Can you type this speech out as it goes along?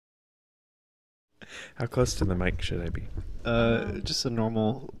How close to the mic should I be? Just a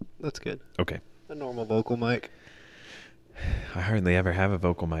normal. That's good. Okay. A normal vocal mic. I hardly ever have a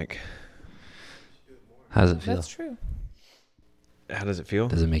vocal mic. How does it feel? That's true. How does it feel?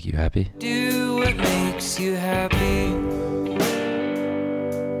 Does it make you happy? Do what makes you happy.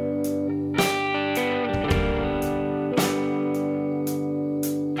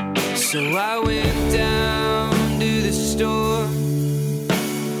 So I went down to the store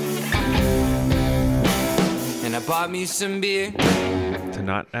and I bought me some beer. To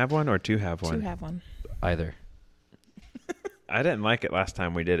not have one or to have one? To have one. Either. I didn't like it last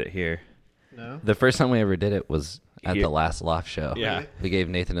time we did it here. No. The first time we ever did it was at Yeah. the last Loft show. Yeah. We gave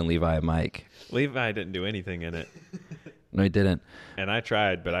Nathan and Levi a mic. Levi didn't do anything in it. No, he didn't. And I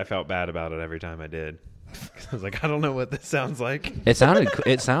tried, but I felt bad about it every time I did. I was like, I don't know what this sounds like. It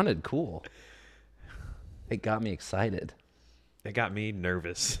sounded cool. It got me excited. It got me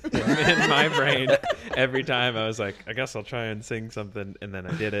nervous in my brain. Every time I was like, I guess I'll try and sing something. And then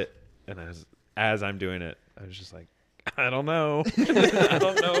I did it. And as I'm doing it, I was just like, I don't know. I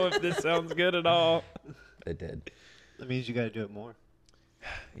don't know if this sounds good at all. It did. That means you got to do it more.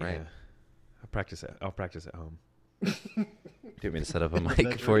 Right. Yeah. I'll practice at home. Do you want me to set up a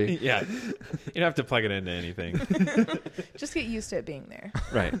mic for you? Yeah. You don't have to plug it into anything. Just get used to it being there.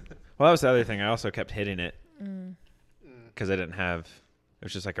 Right. Well, that was the other thing. I also kept hitting it because I didn't have, it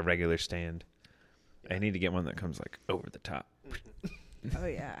was just like a regular stand. I need to get one that comes like over the top. Oh,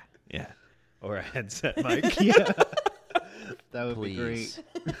 yeah. Yeah. Or a headset mic. Yeah. That would Please.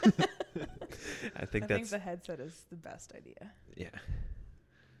 be great. I think I think that's, the headset is the best idea. yeah.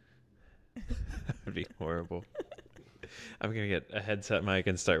 That would be horrible. I'm going to get a headset mic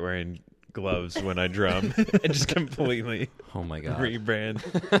and start wearing gloves when I drum and just completely Oh my god. rebrand.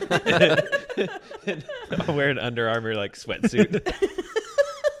 I'll wear an Under Armour like sweatsuit.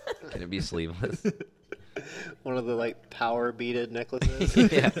 Can it be sleeveless? One of the like power beaded necklaces.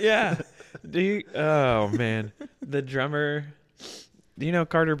 Yeah. Yeah. Oh man. The drummer, do you know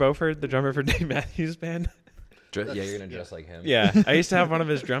Carter Beauford, the drummer for Dave Matthews Band? Yeah, you're gonna dress like him. Yeah. I used to have one of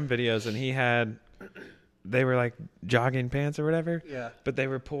his drum videos and they were like jogging pants or whatever. Yeah. But they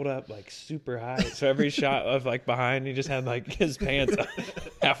were pulled up like super high. So every shot of like behind, he just had like his pants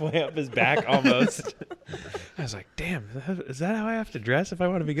halfway up his back almost. I was like, damn, is that how I have to dress if I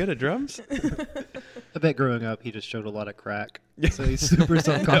want to be good at drums? I bet growing up he just showed a lot of crack. So he's super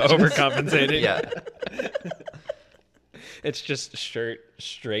self-conscious. Overcompensating. Yeah. It's just shirt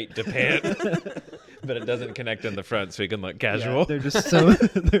straight to pant, but it doesn't connect in the front, so you can look casual. Yeah, they're just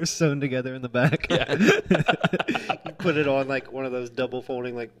they're sewn together in the back. Yeah. You put it on like one of those double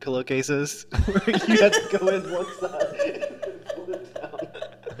folding like pillowcases where you have to go in one side and pull it down.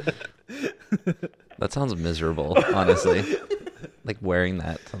 That sounds miserable, honestly. Like wearing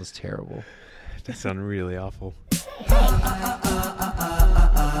that sounds terrible. That sounds really awful.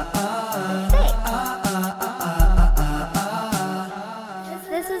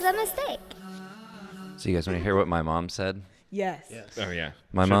 This is a mistake. So you guys want to hear what my mom said? Yes. Yes. Oh yeah.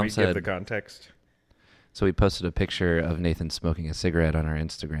 My Should mom we said- give the context. So we posted a picture of Nathan smoking a cigarette on our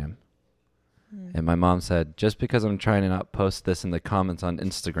Instagram. And my mom said, just because I'm trying to not post this in the comments on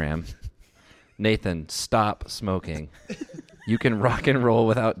Instagram, Nathan, stop smoking. You can rock and roll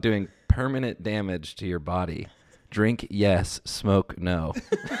without doing permanent damage to your body. Drink, yes. Smoke, no.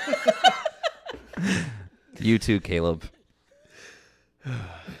 You too, Caleb.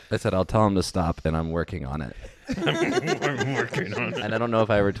 I said, I'll tell him to stop, and I'm working on it. I'm working on it. And I don't know if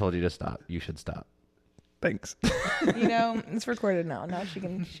I ever told you to stop. You should stop. Thanks. You know, it's recorded now. Now she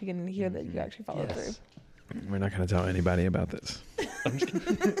can hear that you actually followed through. We're not going to tell anybody about this.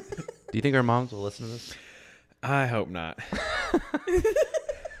 Do you think our moms will listen to this? I hope not.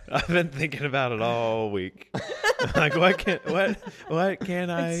 I've been thinking about it all week. Like, what can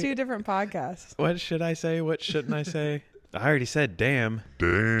I? It's two different podcasts. What should I say? What shouldn't I say? I already said damn.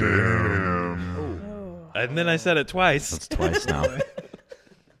 Oh. And then I said it twice. That's twice now.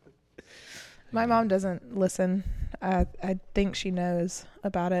 My mom doesn't listen. I think she knows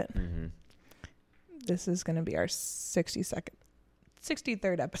about it. Mm-hmm. This is going to be our 63rd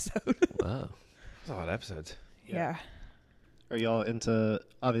episode. Whoa. That's a lot of episodes. Yeah. Are y'all into?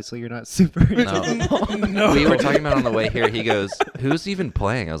 Obviously, you're not super into. No. We were talking about on the way here. He goes, "Who's even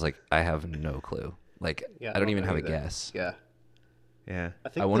playing?" I was like, "I have no clue. Like, Yeah, I don't even know have a either. guess." Yeah. Yeah.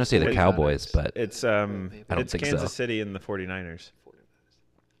 I want to say the Cowboys, but It's I don't it's think Kansas so. City and the 49ers.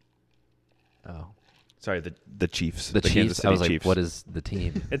 oh, Sorry, the Chiefs. the Kansas Chiefs. City I was like, Chiefs. "What is the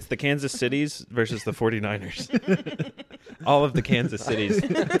team?" It's the Kansas Cities versus the 49ers. All of the Kansas Cities.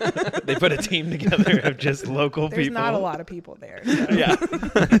 They put a team together of just local There's people. not a lot of people there. So. Yeah.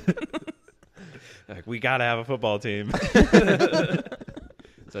 we gotta have a football team.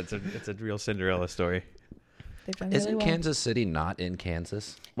 So it's a real Cinderella story. They've done Isn't really well. Kansas City not in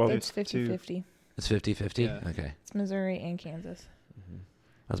Kansas? Well, It's 50-50. It's 50-50? Yeah. Okay. It's Missouri and Kansas.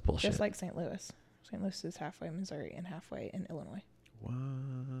 That's bullshit. Just like St. Louis. St. Louis is halfway Missouri and halfway in Illinois. what?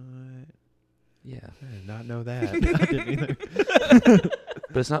 yeah. I did not know that. I didn't either.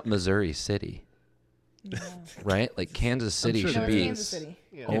 But it's not Missouri City, No. right? Like Kansas City sure should No, there it's be Kansas City.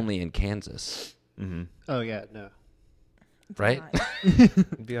 Yeah. only in Kansas, Mm-hmm. Oh yeah, no. It's right? not.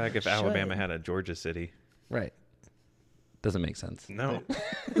 It'd be like if Should. Alabama had a Georgia City. Right. Doesn't make sense. No.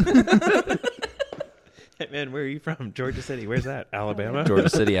 Hey, man, where are you from? Georgia City. Where's that? Alabama? Georgia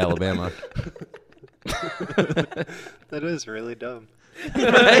City, Alabama. That is really dumb.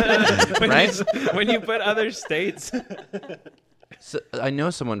 Right? When you put other states. So, I know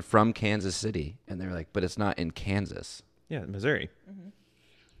someone from Kansas City, and they're like, but it's not in Kansas. Yeah, Missouri.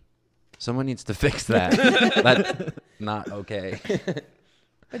 Someone needs to fix that. That's not okay.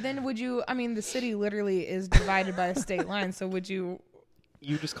 But then would you, I mean, the city literally is divided by a state line, so would you,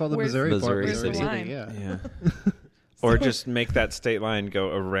 You just call the Where's- Missouri part Missouri Missouri City. City. Yeah. Yeah. Or just make that state line go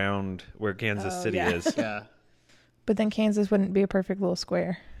around where Kansas Oh, City yeah. is. Yeah. but then Kansas wouldn't be a perfect little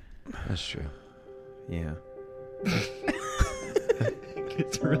square. That's true. Yeah.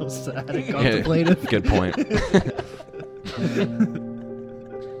 It's real sad and contemplative. Good point.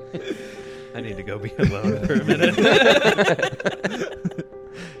 I need to go be alone for a minute.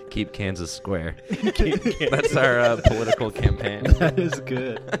 Keep Kansas square. That's our political campaign. That is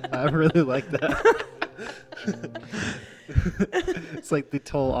good. I really like that. It's like the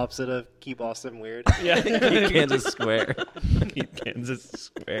total opposite of keep Austin weird. Yeah. Keep Kansas square. Keep Kansas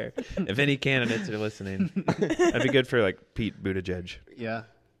square. If any candidates are listening, that'd be good for like Pete Buttigieg. Yeah.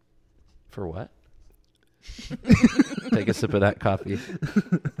 For what? Take a sip of that coffee,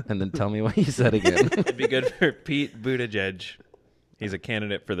 and then tell me what you said again. It'd be good for Pete Buttigieg. He's a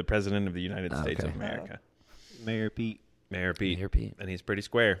candidate for the president of the United States Okay. of America. Mayor Pete. Mayor Pete. Mayor Pete. And he's pretty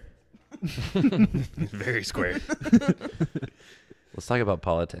square. He's very square. Let's talk about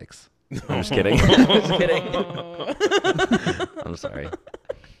politics. I'm just kidding. Just kidding. I'm sorry.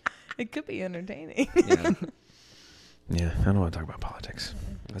 It could be entertaining. Yeah. Yeah, I don't want to talk about politics.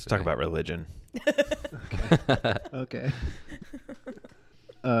 Let's talk about religion. Okay.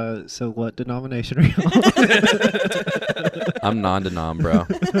 So what denomination are you on? I'm non-denom, bro.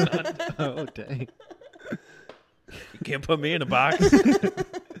 Oh, dang. You can't put me in a box.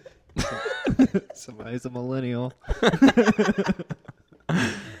 Somebody's a millennial.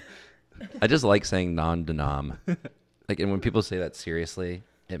 I just like saying non-denom. Like, and when people say that seriously,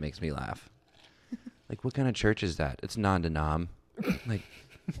 it makes me laugh. Like, what kind of church is that? It's non-denom. Like,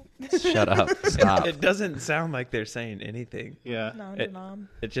 shut up. Stop. It doesn't sound like they're saying anything. Yeah. No, It- Mom.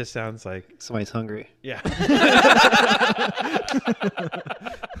 It just sounds like, Somebody's hungry. yeah.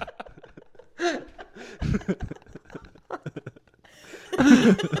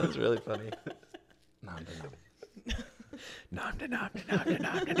 That's really funny. Non-denom.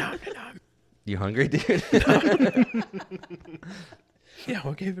 Nom. You hungry, dude? Yeah,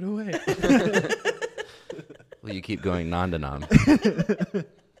 what gave it away? Well, you keep going non-denom.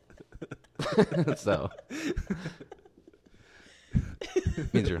 So.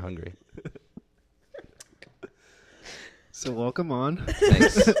 Means you're hungry. So welcome on.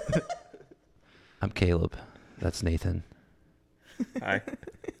 Thanks. I'm Caleb. That's Nathan. Hi.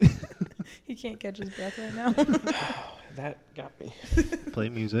 He can't catch his breath right now. That got me. Play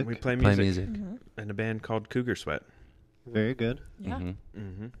music. We play Play music, music. in a band called Cougar Sweat. Very good. Yeah. Mhm.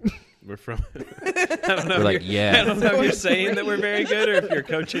 Mm-hmm. We're from. I don't know. We're if like, you're- yeah. I don't know if you're saying that we're very good or if you're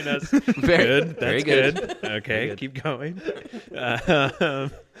coaching us. Very Good. That's very good. good. Okay, Very good. keep going.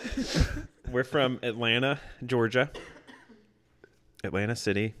 We're from Atlanta, Georgia. Atlanta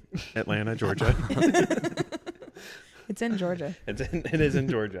City, Atlanta, Georgia. It's in Georgia. It is in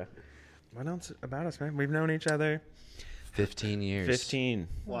Georgia. What else about us, man? We've known each other 15 years. 15.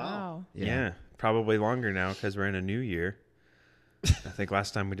 Wow. Yeah, probably longer now because we're in a new year. I think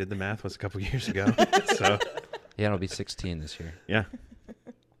last time we did the math was a couple years ago. So, Yeah, it'll be 16 this year. yeah.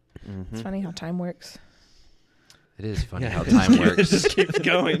 It's funny how time works. It is funny Yeah, how it time just- It works. just keeps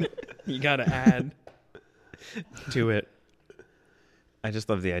going. You got to add to it. I just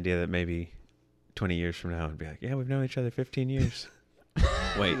love the idea that maybe 20 years from now, it'd be like, yeah, we've known each other 15 years.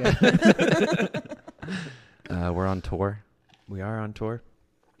 Wait. We're on tour. We are on tour.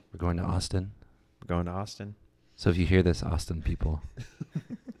 We're going to Austin. We're going to Austin. So if you hear this, Austin people,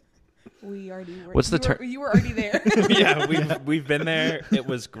 We already were. What's the you were- ter- You were already there. Yeah, we've been there. It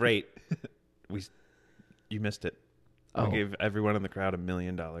was great. You missed it. Oh. We gave everyone in the crowd $1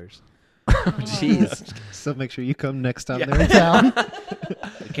 million. Jeez. So make sure you come next time Yeah. they're in town.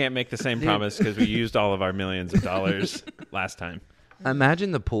 We can't make the same promise because we used all of our millions of dollars last time.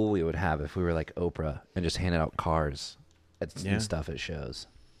 Imagine the pool we would have if we were like Oprah and just handed out cars Yeah. and stuff at shows.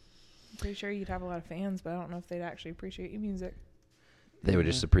 I'm pretty sure you'd have a lot of fans, but I don't know if they'd actually appreciate your music. They would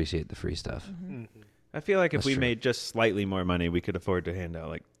just appreciate the free stuff. I feel like if That's we true. made just slightly more money, we could afford to hand out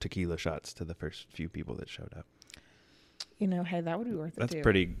like tequila shots to the first few people that showed up. You know, hey, that would be worth it That's too.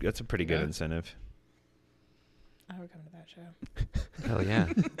 pretty. That's a pretty good Yeah. incentive. I would come to that show. Hell yeah.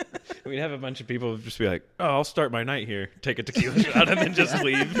 We'd have a bunch of people just be like, "Oh, I'll start my night here, take a tequila shot, and then just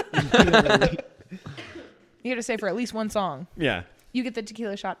leave." You have to say for at least one song. Yeah. You get the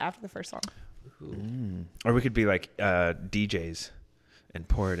tequila shot after the first song. Or we could be like DJs and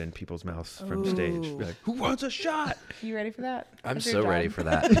pour it in people's mouths from stage. Be like, "Who wants a shot?" You ready for that? I'm That's your so ready job. for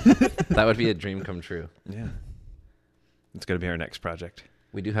that. That would be a dream come true. Yeah. It's gonna be our next project.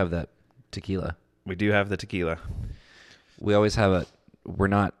 We do have that tequila. We do have the tequila. We always have we're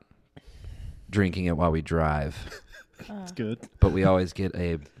not drinking it while we drive, It's good. but we always get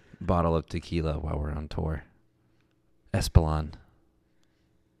a bottle of tequila while we're on tour. Espolon.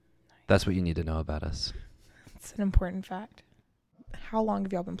 That's what you need to know about us. It's an important fact. How long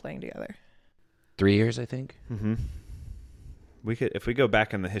have y'all been playing together? 3 years, I think. Mm-hmm. We could, if we go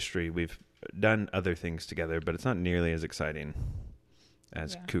back in the history, we've done other things together, but it's not nearly as exciting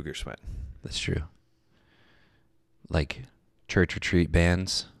as Yeah. Cougar Sweat. That's true. Like church retreat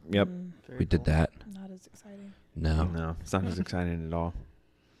bands. Yep. We did that. Not as exciting. No. No, it's not as exciting at all.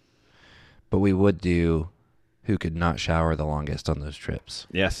 But we would do who could not shower the longest on those trips.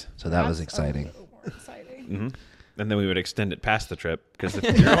 Yes. So that was That's exciting. A little more exciting. Mm-hmm. And then we would extend it past the trip because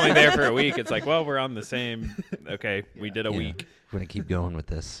if you're only there for a week, it's like, well, we're on the same. Okay, we did a Yeah. week. We're going to keep going with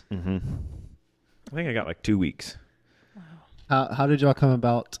this. Mm-hmm. I think I got like 2 weeks. How did y'all come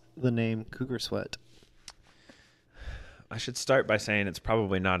about the name Cougar Sweat? I should start by saying it's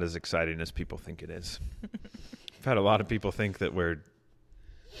probably not as exciting as people think it is. I've had a lot of people think that we're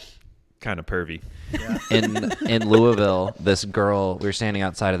kind of pervy. In Louisville, this girl, we were standing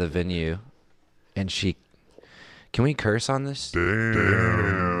outside of the venue, and can we curse on this?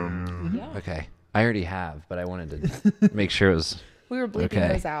 Yeah. Okay. I already have, but I wanted to make sure it was. We were bleeping Okay.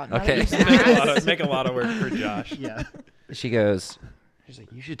 those out. Now that Okay. you've Make a lot of work for Josh. Yeah. She's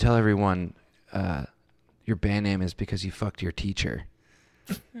like, you should tell everyone your band name is because you fucked your teacher.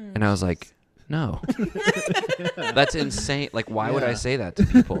 And I was like, no. That's insane. Like, why would I Yeah. say that to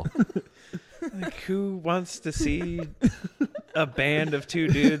people? Like, who wants to see a band of two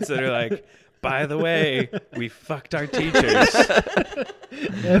dudes that are like, by the way, we fucked our teachers?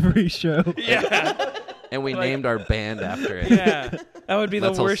 Every show. Yeah. And we Like- named our band after it. Yeah. That would be the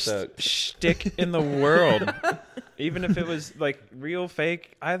Let's all worst soak. shtick in the world. Even if it was like real,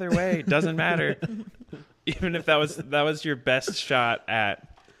 fake, either way, it doesn't matter. Even if that was your best shot at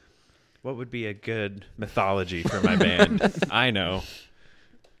what would be a good mythology for my band. I know.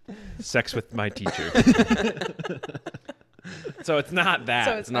 Sex with my teacher. So it's not that.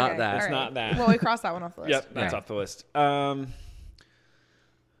 So it's not okay, that. all It's right. not that. Well, we crossed that one off the list. Yep, that's Yeah. off the list.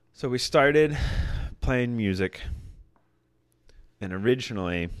 So we started playing music, and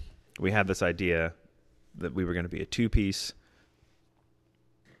originally we had this idea that we were going to be a two-piece.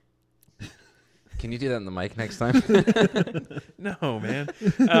 Can you do that in the mic next time? No, man.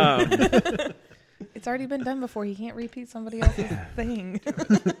 It's already been done before. He can't repeat somebody else's thing.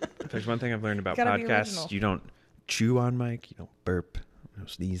 If there's one thing I've learned about Gotta be podcasts, original. you don't chew on mic, you don't burp, no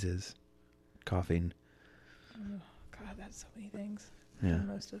sneezes, coughing. God, that's so many things. Yeah.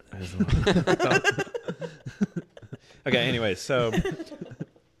 Most of them. There's a lot. Okay, anyways, so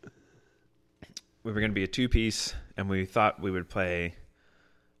we were going to be a two-piece, and we thought we would play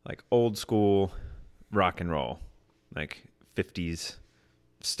like old school rock and roll, like 50s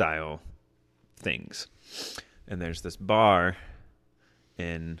style things. And there's this bar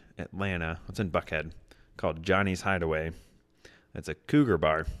in Atlanta, it's in Buckhead, called Johnny's Hideaway. It's a cougar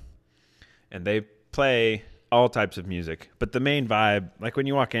bar, and they play all types of music, but the main vibe, like when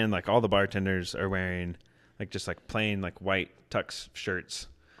you walk in, like all the bartenders are wearing like just like plain like white tux shirts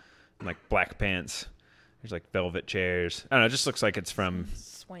and like black pants. There's like velvet chairs. I don't know, it just looks like it's from,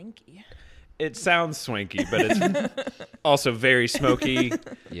 Swanky. it sounds swanky, but it's also very smoky.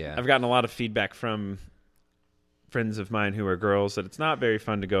 Yeah. I've gotten a lot of feedback from friends of mine who are girls that it's not very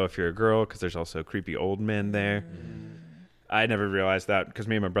fun to go if you're a girl because there's also creepy old men there. I never realized that because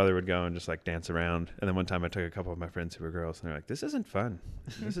me and my brother would go and just like dance around. And then one time I took a couple of my friends who were girls and they're like, this isn't fun.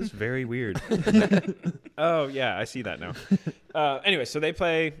 This is very weird. Oh, yeah, I see that now. Anyway, so they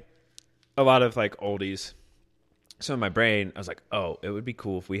play a lot of like oldies. So in my brain, I was like, oh, it would be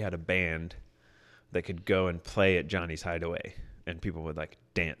cool if we had a band that could go and play at Johnny's Hideaway and people would like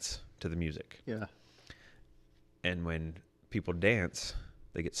dance to the music. Yeah. And when people dance,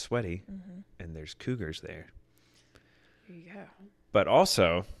 they get sweaty and there's cougars there. Yeah. But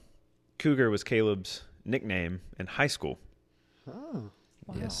also, Cougar was Caleb's nickname in high school. Oh.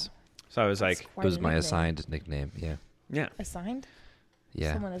 Wow. Yes. So I was That's like, It quite was a my nickname. assigned nickname. Yeah. yeah. Assigned?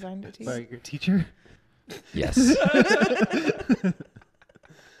 Yeah. Someone assigned it to you? By your teacher? Yes.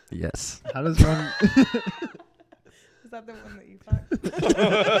 Yes. How does one... Is that the one that you thought?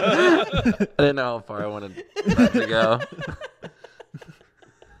 I didn't know how far I wanted that to go.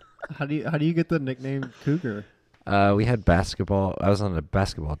 How do you get the nickname Cougar? We had basketball. I was on a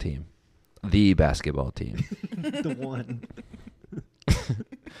basketball team. The basketball team. The one.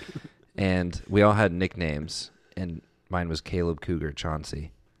 And we all had nicknames. And mine was Caleb Cougar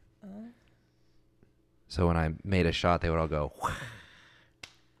Chauncey. So when I made a shot, they would all go,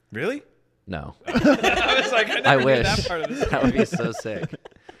 Really? no. I was like, I never I knew wish. that part of the story. That would be so sick.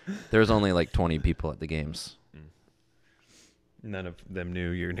 There was only like 20 people at the games. None of them knew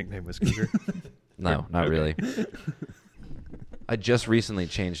your nickname was Cougar. No, not Okay. really. I just recently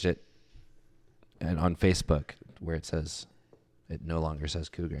changed it and on Facebook where it no longer says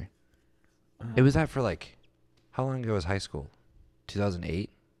Cougar. It was that for like, how long ago was high school? 2008?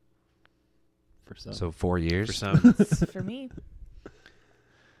 For some. So 4 years? For some. For me.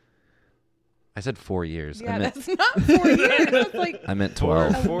 I said 4 years. Yeah, I meant, that's not 4 years. That's like I meant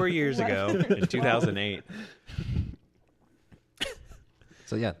 12. 4 years ago in 2008.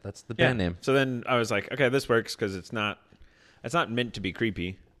 So yeah, that's the band name. So then I was like, okay, this works because it's not meant to be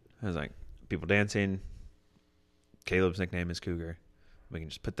creepy. I was like, people dancing. Caleb's nickname is Cougar. We can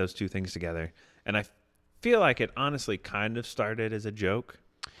just put those two things together. And I feel like it honestly kind of started as a joke.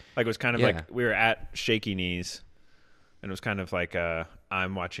 Like it was kind of Yeah. like we were at Shaky Knees, and it was kind of like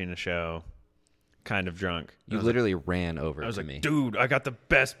I'm watching a show, kind of drunk. You I was literally ran over I was to like, me. dude, I got the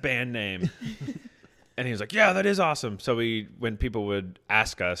best band name. And he was like, yeah, that is awesome. So when people would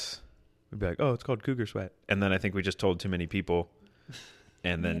ask us, we'd be like, oh, it's called Cougar Sweat. And then I think we just told too many people.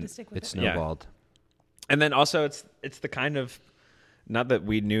 And you had then to stick with It it. snowballed. and then also it's the kind of, not that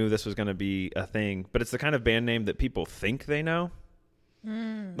we knew this was going to be a thing, but it's the kind of band name that people think they know.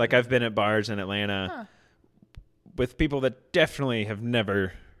 Like I've been at bars in Atlanta with people that definitely have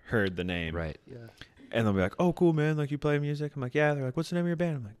never heard the name. Right. Yeah. And they'll be like, oh, cool, man. Like, you play music? I'm like, yeah. They're like, what's the name of your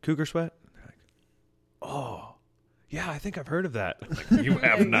band? I'm like, Cougar Sweat. They're like, oh, yeah, I think I've heard of that. I'm like, you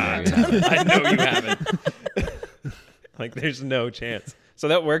have not. I know you haven't. Like, there's no chance. So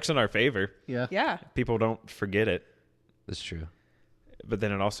that works in our favor. Yeah. Yeah. People don't forget it. That's true. But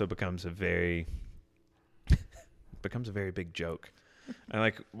then it also becomes a very big joke. And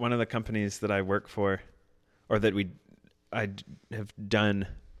like one of the companies that I work for, or that I have done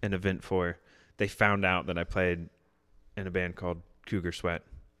an event for, they found out that I played in a band called Cougar Sweat.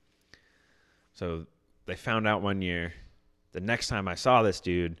 So they found out one year. The next time I saw this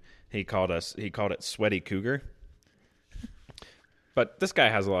dude, he called it Sweaty Cougar. But this guy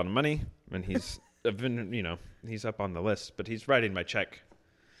has a lot of money, and he's he's up on the list, but he's writing my check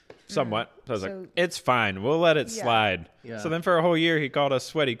somewhat. So I was So- like, it's fine. We'll let it Yeah. slide. Yeah. So then for a whole year, he called us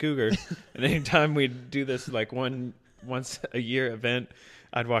Sweaty Cougar. And anytime we'd do this like once a year event,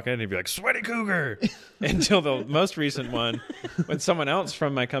 I'd walk in and he'd be like, Sweaty Cougar. Until the most recent one, when someone else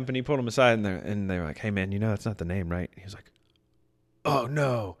from my company pulled him aside and they were like, hey, man, that's not the name, right? He was like, oh,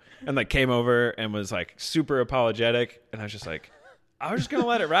 no. And like came over and was like super apologetic. And I was just like, I was just going to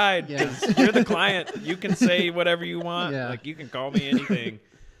let it ride Yeah. because you're the client. You can say whatever you want. Yeah. Like you can call me anything.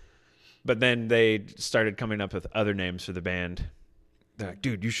 But then they started coming up with other names for the band. They're like,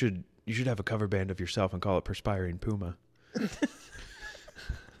 dude, you should have a cover band of yourself and call it Perspiring Puma.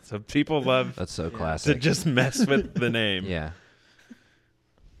 So people love That's so to classic. just mess with the name. Yeah.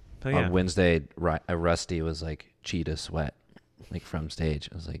 But yeah. On Wednesday, Rusty was like Cheetah Sweat, like from stage.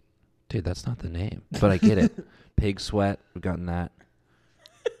 I was like, dude, that's not the name, but I get it. Pig Sweat, we've gotten that.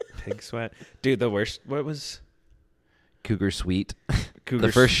 Pig Sweat. Dude, the worst. What was Cougar Sweet. Cougar?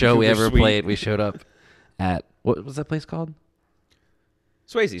 The first show we Cougar ever Sweet? played, we showed up at, what was that place called?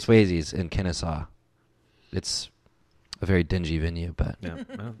 Swayze's. Swayze's in Kennesaw. It's a very dingy venue, but Yeah,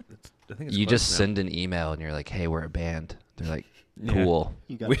 well, I think it's you close just now. send an email and you're like, hey, we're a band. They're like, Yeah. cool.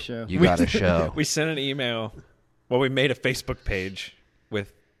 You got We- a show. You got a show. We sent an email. Well, we made a Facebook page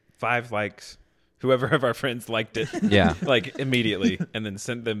with 5 likes. Whoever of our friends liked it. Yeah. Like immediately, and then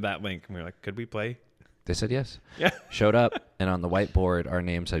sent them that link. And we were like, could we play? They said yes. Yeah. Showed up, and on the whiteboard, our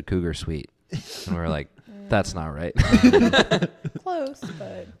name said Cougar Sweet. And we were like, that's not right. Close,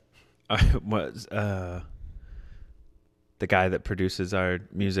 but the guy that produces our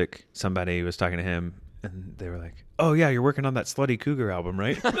music, somebody was talking to him, and they were like, "Oh yeah, you're working on that Slutty Cougar album,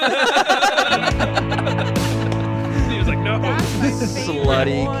 right?" He was like, "No." That's my favorite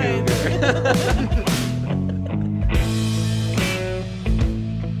Slutty one. Cougar.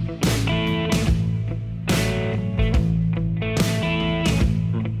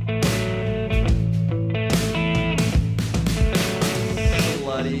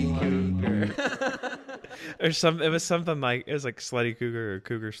 Slutty Cougar. Or some, it was something like, it was like Slutty Cougar or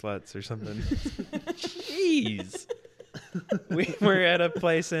Cougar Sluts or something. Jeez. We were at a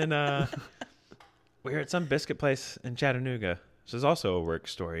place in, we were at some biscuit place in Chattanooga. This is also a work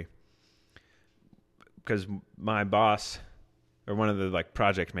story. Because my boss, or one of the like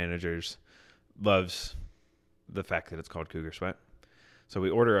project managers, loves the fact that it's called Cougar Sweat. So we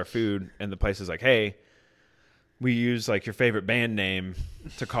order our food, and the place is like, "Hey, we use like your favorite band name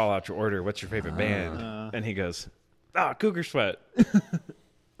to call out your order. What's your favorite band?" And he goes, Cougar Sweat.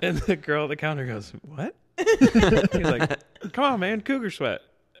 And the girl at the counter goes, "What?" He's like, "Come on, man, Cougar Sweat."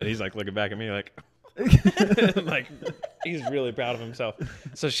 And he's like looking back at me like, like he's really proud of himself.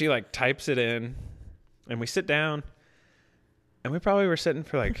 So she like types it in, and we sit down, and we probably were sitting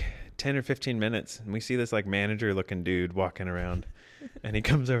for like 10 or 15 minutes, and we see this like manager looking dude walking around, and he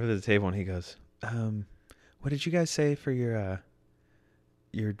comes over to the table and he goes, "What did you guys say for your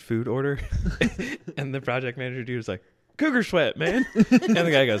food order?" And the project manager dude was like, "Cougar Sweat, man." And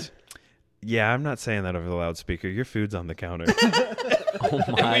the guy goes, "Yeah, I'm not saying that over the loudspeaker. Your food's on the counter." Oh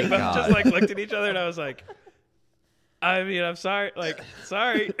my And we both god. just like looked at each other, and I was like, "I mean, I'm sorry, like,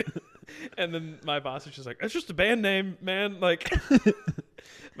 sorry." And then my boss was just like, "It's just a band name, man." Like,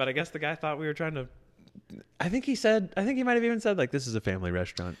 but I guess the guy thought we were trying to. I think he might have even said like, "This is a family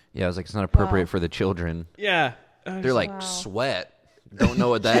restaurant." Yeah, I was like, it's not appropriate Wow. for the children. Yeah, They're like, Wow. sweat. Don't know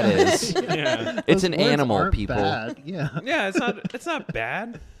what that is. yeah, It's Those an words animal, aren't people. bad. Yeah. yeah. It's not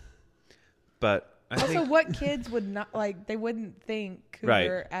bad, but I Also, think what kids would not like? They wouldn't think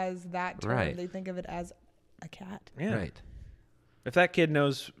cougar Right. as that term. Right. They think of it as a cat. yeah. Right. If that kid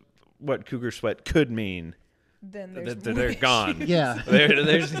knows what Cougar Sweat could mean, Then there's they're gone. Yeah.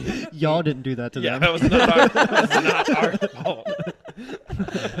 There's Y'all didn't do that to yeah. them. That was not our fault.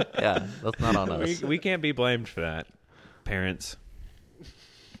 Yeah, that's not on us. We can't be blamed for that, parents.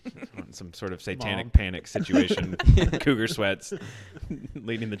 On some sort of satanic Mom. panic situation, Cougar Sweats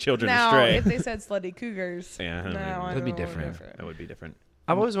leading the children now, astray. if they said slutty cougars, Yeah, no, I That'd be don't know, different. That would be different.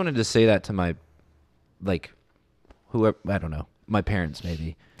 I've always wanted to say that to my, like, whoever, I don't know, my parents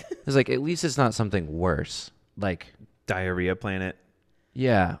maybe. It's like, at least it's not something worse. Like, Diarrhea Planet.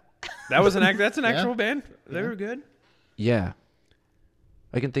 yeah, That was that's an Yeah. actual band. They were good. yeah.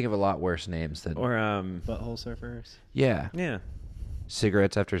 I can think of a lot worse names than, Or Butthole surfers. yeah. yeah,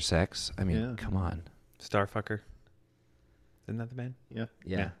 Cigarettes after sex. I mean, Yeah. come on. Starfucker. Isn't that the band? Yeah.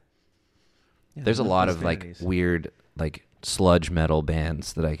 Yeah. Yeah, There's a lot of like vanities. weird, like sludge metal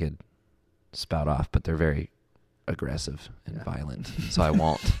bands that I could spout off, but they're very aggressive and violent, so I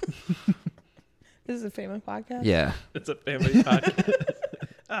won't. This is a famous podcast. Yeah. It's a family podcast.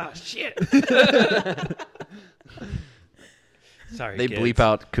 Ah, shit. Sorry, They kids. bleep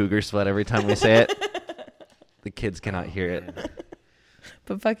out Cougar Sweat every time we say it. The kids cannot hear it.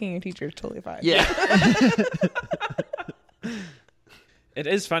 But fucking your teacher is totally fine. Yeah. It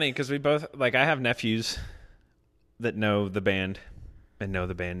is funny because we both like. I have nephews that know the band and know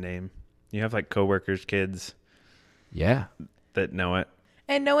the band name. You have like coworkers, kids Yeah. that know it.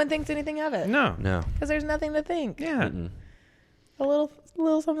 And no one thinks anything of it. No. No. Because there's nothing to think. Yeah. Mm-mm. A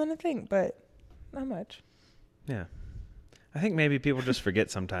little something to think, but not much. Yeah. I think maybe people just forget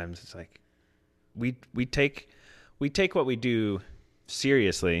sometimes. It's like we take what we do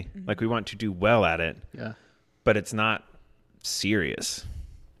seriously. Like we want to do well at it, Yeah. but it's not serious.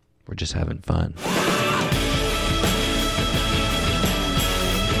 We're just having fun.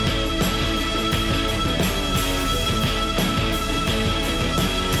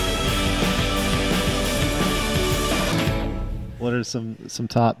 What are some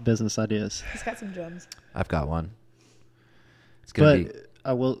top business ideas? He's got some gems. I've got one. It's gonna But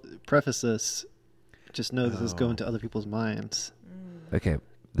I will preface this. Just know this is going to other people's minds. be okay.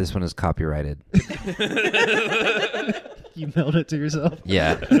 This one is copyrighted. You mailed it to yourself.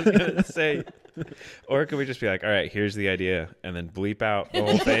 Yeah. Say, or could we just be like, all right, here's the idea, and then bleep out the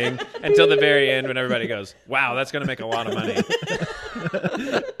whole thing until the very end when everybody goes, wow, that's going to make a lot of money.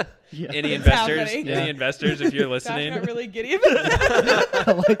 Yeah. Any It's investors? happening. Any Yeah. investors, if you're Josh listening? got really giddy about it.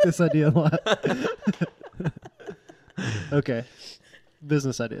 I like this idea a lot. Okay.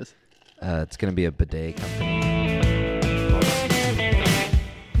 Business ideas. It's gonna be a bidet company.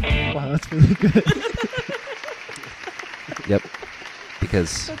 Wow, that's really good. Yep.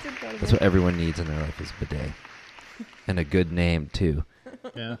 Because That's incredible. that's what everyone needs in their life is a bidet. And a good name, too.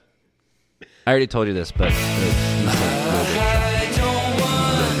 Yeah. I already told you this, but...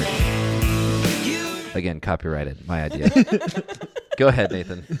 Again, copyrighted. My idea. Go ahead,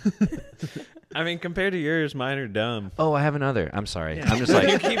 Nathan. I mean, compared to yours, mine are dumb. Oh, I have another. I'm sorry. I'm just like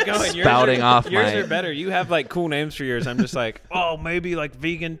you keep going. spouting off yours my... are better. You have like cool names for yours. I'm just like, oh, maybe like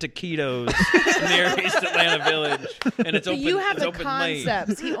vegan taquitos near East Atlanta Village, and it's But open. you have it's the open late.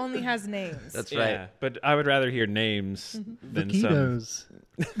 concepts. He only has names. That's Yeah, right. but I would rather hear names than some. Vaquitos.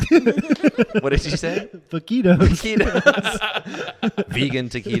 What did you say? Vaquitos. Taquitos. Vegan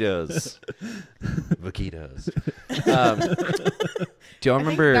taquitos. Vaquitos. Do y'all I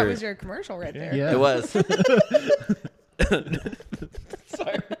think remember? that was your commercial right there. Yeah. It was. Sorry.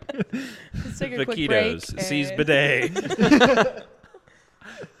 Let's take a quick break. Vaquitos. Seize and- bidet.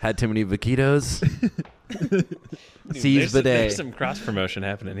 Had too many vaquitos. Dude, Seize there's bidet. some cross promotion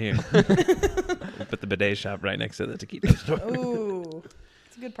happening here. We'll put the bidet shop right next to the taquito store. Ooh,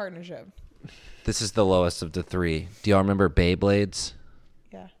 it's a good partnership. This is the lowest of the three. Do y'all remember Beyblades?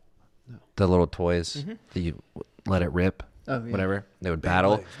 Yeah. The little toys that you let it rip. Oh, yeah. Whatever. They would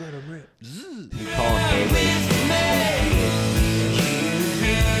battle. You call them Beyblades.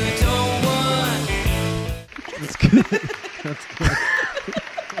 That's good. That's good.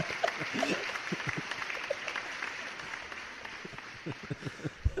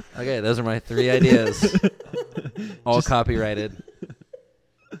 Okay, those are my three ideas. All copyrighted.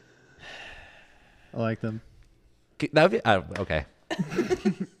 I like them. That would be okay.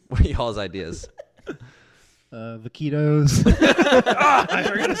 What are y'all's ideas? Vaquitos. I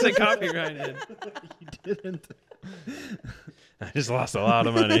forgot to say copyrighted. You didn't. I just lost a lot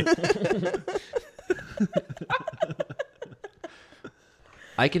of money.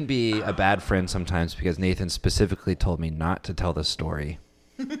 I can be a bad friend sometimes because Nathan specifically told me not to tell this story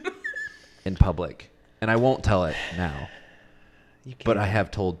in public. And I won't tell it now. But I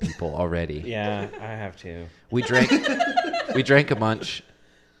have told people already. Yeah, I have to. We drank a bunch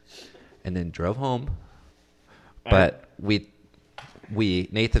and then drove home. But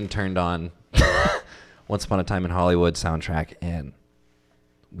Nathan turned on Once Upon a Time in Hollywood soundtrack and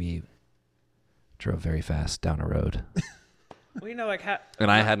we drove very fast down a road. Well, you know, like And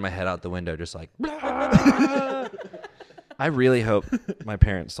I had my head out the window just like I really hope my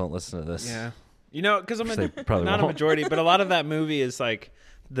parents don't listen to this. yeah, you know, because I'm They probably not a won't. majority, but a lot of that movie is like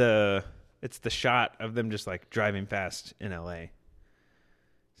it's the shot of them just like driving fast in LA.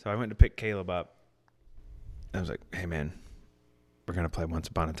 So I went to pick Caleb up. I was like, "Hey man, we're gonna play Once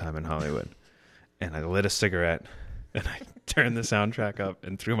Upon a Time in Hollywood," and I lit a cigarette. And I turned the soundtrack up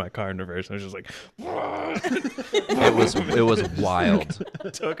and threw my car in reverse. I was just like, It was wild.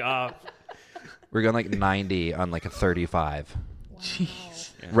 took off. We're going like 90 on like a 35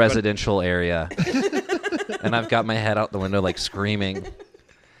 Jeez. Yeah. residential area. And I've got my head out the window like screaming.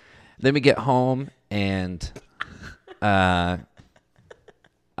 Then we get home and I'm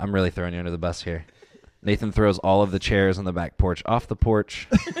really throwing you under the bus here. Nathan throws all of the chairs on the back porch off the porch.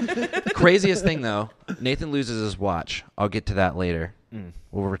 Craziest thing, though, Nathan loses his watch. I'll get to that later.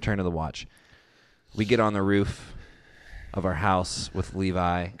 We'll return to the watch. We get on the roof of our house with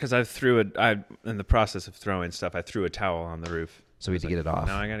Levi, Because in the process of throwing stuff, I threw a towel on the roof. so we had to get it off.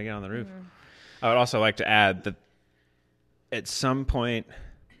 Now I got to get on the roof. I would also like to add that at some point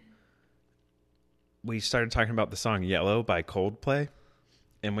we started talking about the song Yellow by Coldplay.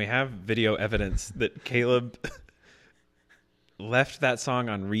 And we have video evidence that Caleb left that song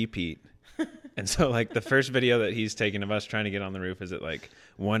on repeat. And so, like, the first video that he's taken of us trying to get on the roof is at, like,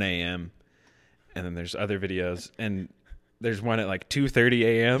 1 a.m. And then there's other videos. And there's one at, like, 2:30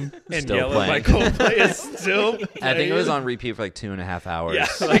 a.m. And Still Yellow by playing. Coldplay is still I think it was playing. on repeat for like 2.5 hours.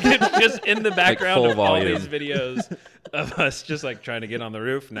 Yeah, like, it's just in the background full of all volume. these videos of us just, like, trying to get on the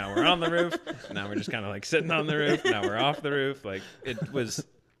roof. Now we're on the roof. Now we're just kind of, like, sitting on the roof. Now we're off the roof. Like, it was...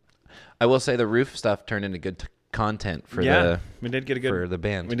 I will say the roof stuff turned into good content for we did get a good for the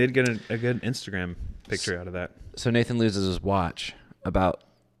band. We did get a good Instagram picture out of that. So Nathan loses his watch. About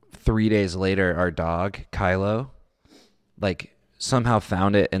 3 days later, our dog, Kylo, like somehow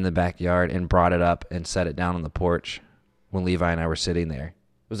found it in the backyard and brought it up and set it down on the porch when Levi and I were sitting there.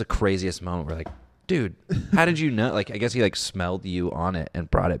 It was the craziest moment. We're like, dude, how did you know? Like, I guess he like smelled you on it and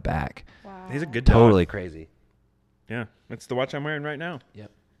brought it back. Wow. He's a good dog. Totally crazy. Yeah, it's the watch I'm wearing right now.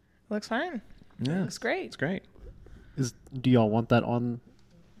 Yep. Looks fine. Yeah, Looks great. it's great. Do y'all want that on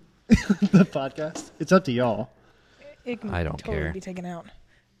the podcast? It's up to y'all. It can I don't totally care. be taken out.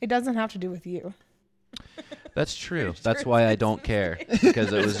 It doesn't have to do with you. That's true. That's why I don't care,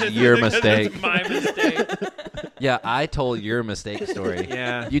 because it was your mistake. It's my mistake. Yeah, I told your mistake story.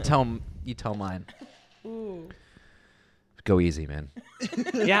 Yeah. You tell mine. Ooh. Go easy, man.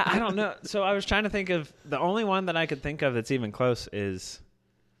 Yeah, I don't know. So I was trying to think of the only one that I could think of that's even close is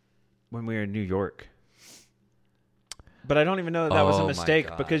when we were in New York. But I don't even know that was Oh a my mistake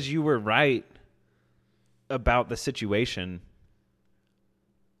God. because you were right about the situation.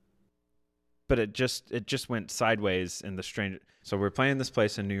 But it just went sideways in the strange. So we're playing this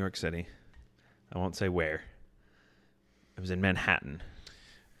place in New York City. I won't say where. It was in Manhattan.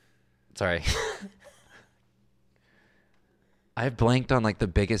 Sorry. I've blanked on like the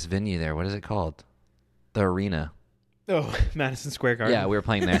biggest venue there. What is it called? The arena. Oh, Madison Square Garden. Yeah, we were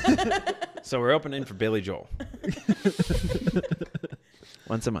playing there. So we're opening for Billy Joel.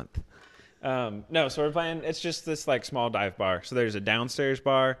 Once a month. No, so we're playing. It's just this like small dive bar. So there's a downstairs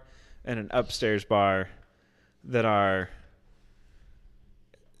bar and an upstairs bar that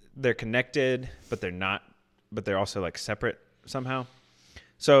they're connected, but they're not. But they're also like separate somehow.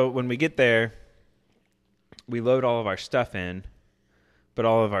 So when we get there, we load all of our stuff in, but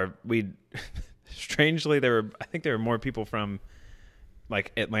strangely I think there were more people from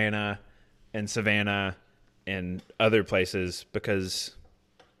like Atlanta and Savannah and other places because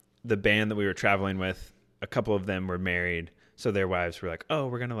the band that we were traveling with, a couple of them were married. So their wives were like, oh,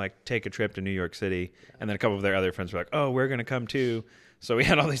 we're going to like take a trip to New York City. And then a couple of their other friends were like, oh, we're going to come too. So we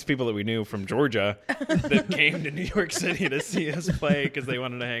had all these people that we knew from Georgia that came to New York City to see us play because they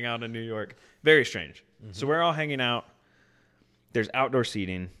wanted to hang out in New York. Very strange. Mm-hmm. So we're all hanging out. There's outdoor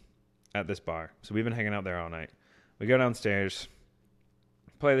seating at this bar. So we've been hanging out there all night. We go downstairs,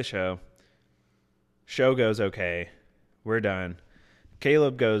 play the show. Show goes okay. We're done.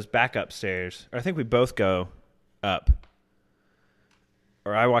 Caleb goes back upstairs. Or I think we both go up.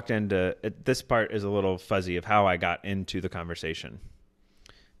 Or I walked into this part is a little fuzzy of how I got into the conversation.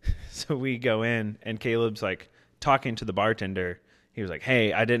 So we go in and Caleb's like talking to the bartender. He was like,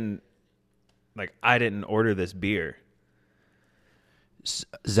 "Hey, I didn't order this beer."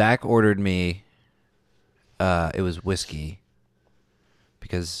 Zach ordered me. It was whiskey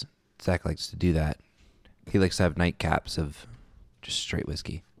because Zach likes to do that. He likes to have nightcaps of just straight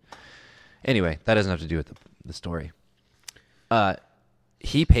whiskey. Anyway, that doesn't have to do with the story.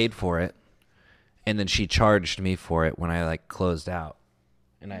 He paid for it, and then she charged me for it when I like closed out,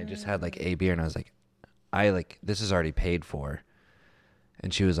 and I just had like a beer, and I was like, this is already paid for,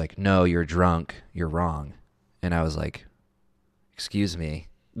 and she was like, no, you're drunk, you're wrong, and I was like, excuse me.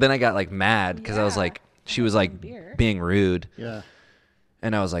 Then I got like mad because I was like, she was like being rude, Yeah.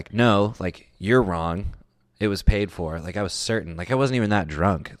 and I was like, no, like you're wrong, it was paid for, like I was certain, like I wasn't even that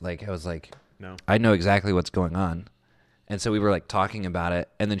drunk, like I was like, No. I know exactly what's going on. And so we were like talking about it,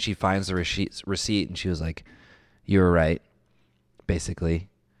 and then she finds the receipt, and she was like, "You were right," basically.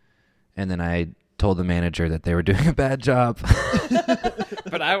 And then I told the manager that they were doing a bad job.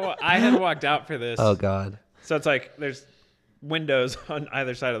 But I had walked out for this. Oh God! So it's like there's windows on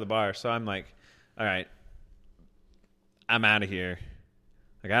either side of the bar. So I'm like, all right, I'm out of here.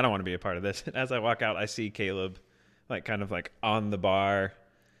 Like I don't want to be a part of this. And as I walk out, I see Caleb, like kind of like on the bar.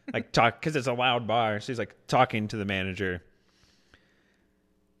 Like talk because it's a loud bar. So he's like talking to the manager,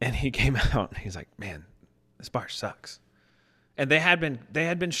 and he came out and he's like, "Man, this bar sucks." And they had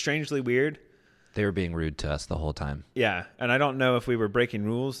been strangely weird. They were being rude to us the whole time. Yeah, and I don't know if we were breaking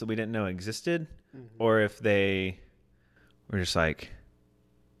rules that we didn't know existed, or if they were just like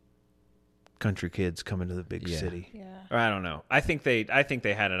country kids coming to the big city. Yeah. Or I don't know. I think they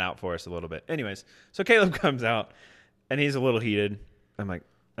had it out for us a little bit. Anyways, so Caleb comes out and he's a little heated. I'm like,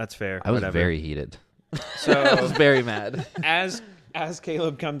 that's fair. I was whatever. very heated. So I was very mad. as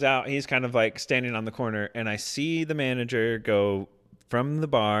Caleb comes out, he's kind of like standing on the corner, and I see the manager go from the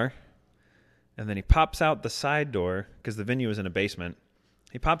bar, and then he pops out the side door because the venue is in a basement.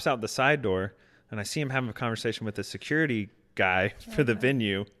 He pops out the side door, and I see him having a conversation with the security guy for the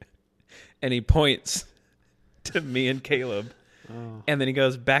venue, and he points to me and Caleb, and then he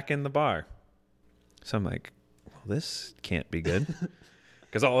goes back in the bar. So I'm like, well, this can't be good.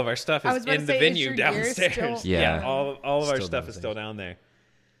 Because all of our stuff I is was about in to the say, is venue your gear downstairs. still- Yeah. all of our Still stuff is downstairs. still down there.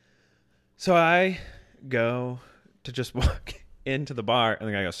 So I go to just walk into the bar, and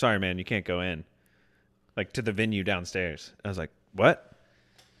the guy goes, "Sorry, man, you can't go in." Like, to the venue downstairs. I was like, "What?"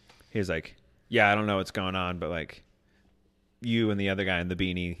 He was like, "Yeah, I don't know what's going on, but, like, you and the other guy in the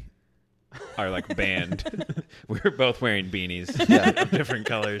beanie are, like, banned." We were both wearing beanies of different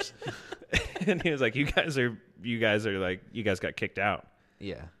colors. And he was like, you guys got kicked out.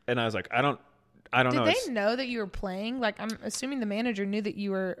 Yeah. And I was like, I don't Did know. they know that you were playing? Like, I'm assuming the manager knew that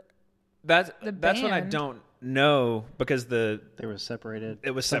you were. That's the what I band? don't know because They were separated. it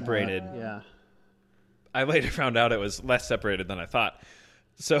was somewhat. separated. Yeah. I later found out it was less separated than I thought.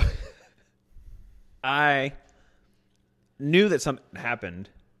 So I knew that something happened,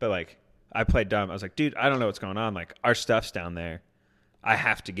 but like I played dumb. I was like, dude, I don't know what's going on. Like our stuff's down there. I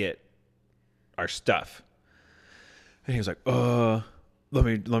have to get our stuff. And he was like, let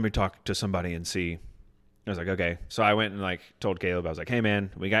me talk to somebody and see. I was like, okay. So I went and like told Caleb, I was like, hey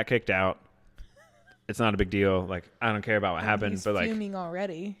man, we got kicked out. It's not a big deal. Like I don't care about what happened, He's but like fuming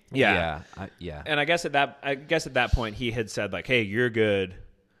already. yeah. Yeah. And I guess at that point he had said like, hey, you're good,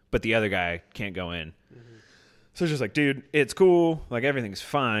 but the other guy can't go in. So it's just like, dude, it's cool. Like everything's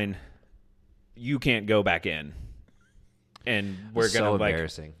fine. You can't go back in. And we're so gonna like,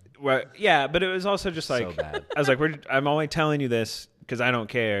 embarrassing. well, yeah, but it was also just like, So bad. I was like, I'm only telling you this because I don't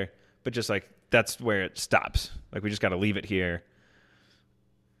care, but just like that's where it stops. Like we just got to leave it here.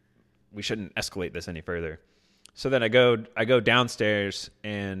 We shouldn't escalate this any further. So then I go downstairs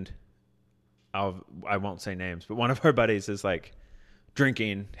and I won't say names, but one of our buddies is like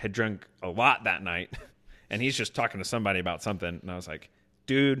had drunk a lot that night, and he's just talking to somebody about something. And I was like,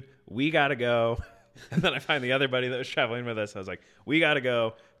 dude, we gotta go. And then I find the other buddy that was traveling with us. I was like, we gotta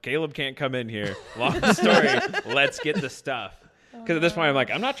go. Caleb can't come in here. Long story. Let's get the stuff. Because at this point, I'm like,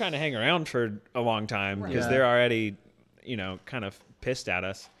 I'm not trying to hang around for a long time because they're already, kind of pissed at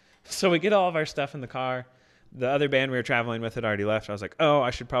us. So we get all of our stuff in the car. The other band we were traveling with had already left. I was like, oh,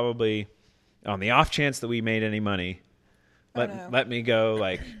 I should probably, on the off chance that we made any money, let me go,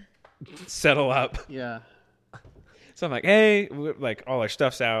 like, settle up. Yeah. So I'm like, hey, like, all our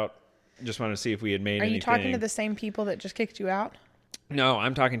stuff's out. Just wanted to see if we had made anything. Are you talking to the same people that just kicked you out? No,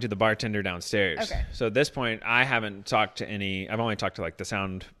 I'm talking to the bartender downstairs. Okay. So at this point, I haven't talked to I've only talked to, like, the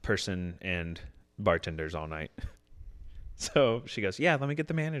sound person and bartenders all night. So she goes, yeah, let me get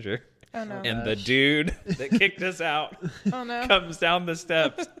the manager. Oh, no. And the dude that kicked us out Oh, no. comes down the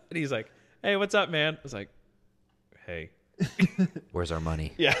steps. And he's like, hey, what's up, man? I was like, hey. Where's our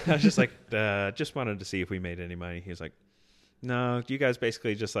money? Yeah. I was just like, just wanted to see if we made any money. He was like, no, you guys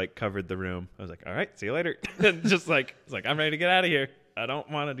basically just like covered the room. I was like, all right, see you later. And just like, it's like, I'm ready to get out of here. I don't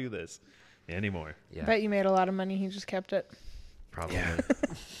want to do this anymore. Yeah. Bet you made a lot of money. He just kept it. Probably.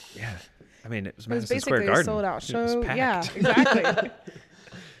 Yeah. I mean, it was It was Madison Square basically a Garden. sold out It was show. packed. Yeah, exactly.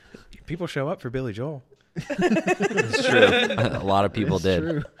 People show up for Billy Joel. It's true. A lot of people did.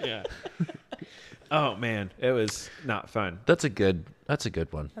 True. Yeah. Oh man, it was not fun. That's a good one. That's a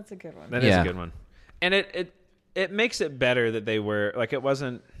good one. That is Yeah. a good one. And it makes it better that they were like, it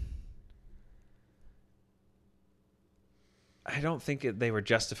wasn't, I don't think they were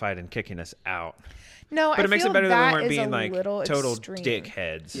justified in kicking us out. No, But I it makes feel it better that that we weren't is being a like little total extreme.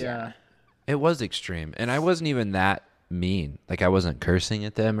 dickheads. Yeah. It was extreme, and I wasn't even that mean. Like I wasn't cursing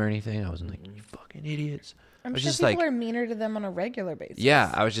at them or anything. I wasn't like, you fucking idiots. I'm I was sure just people like, are meaner to them on a regular basis.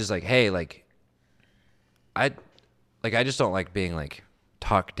 yeah, I was just like, hey, like, I just don't like being like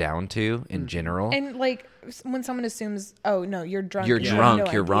talked down to in general. And like when someone assumes, oh no, you're drunk. You're you have drunk.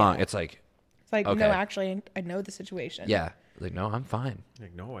 no You're idea. wrong. It's like, It's like okay. no, actually, I know the situation. yeah, like no, I'm fine.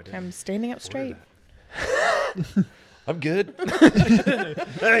 Like, no, I didn't. I'm standing up straight. I'm good.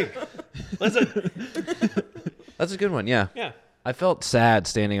 Hey, listen. That's a good one. Yeah. Yeah. I felt sad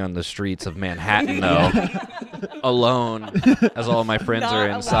standing on the streets of Manhattan though, alone, as all my friends Not are allowed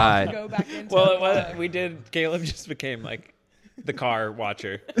to inside. go back into Well, the it was, bar. we did. Caleb just became like the car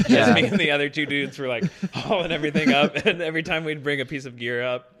watcher. Yeah. As me and the other two dudes were like hauling everything up, and every time we'd bring a piece of gear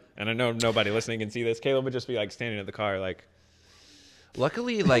up, and I know nobody listening can see this, Caleb would just be like standing at the car, like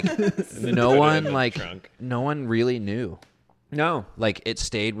Luckily, like put it in no the trunk. one really knew. No. Like it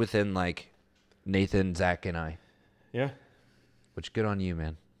stayed within like Nathan, Zach, and I. Yeah. Which good on you,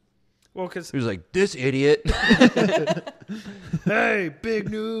 man. Well, because He was like, this idiot. hey, big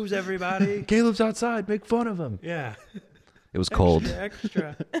news, everybody. Caleb's outside. Make fun of him. Yeah. It was cold.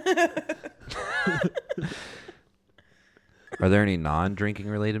 Extra. Are there any non-drinking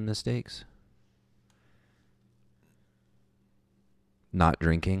related mistakes? Not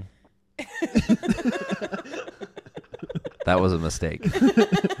drinking. That was a mistake.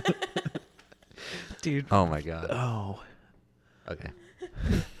 Dude. Oh my god. Oh. Okay.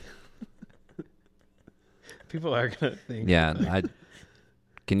 People are gonna think. Yeah.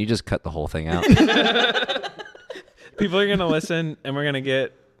 Can you just cut the whole thing out? People are gonna listen, and we're gonna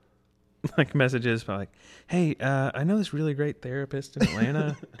get like messages about like, "Hey, I know this really great therapist in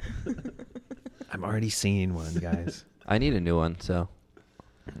Atlanta. I'm already seeing one, guys. I need a new one. So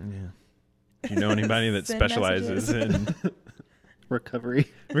Yeah. Do you know anybody that Send specializes in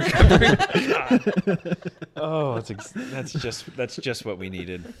Recovery. recovery? God. Oh, that's just what we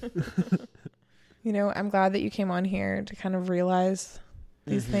needed. You know, I'm glad that you came on here to kind of realize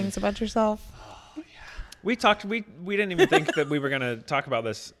these things about yourself. We didn't even think that we were going to talk about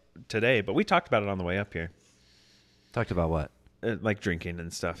this today, but we talked about it on the way up here. Talked about what? Like drinking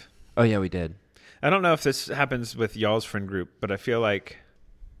and stuff. Oh, yeah, we did. I don't know if this happens with y'all's friend group, but I feel like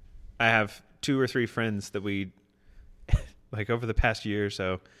I have 2 or 3 friends that we, like over the past year or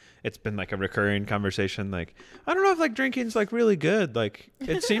so, it's been like a recurring conversation. Like, I don't know if like drinking's like really good. Like,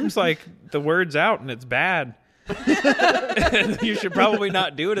 it seems like the word's out and it's bad. And you should probably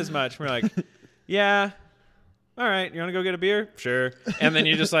not do it as much. We're like, yeah. All right, you want to go get a beer? Sure. And then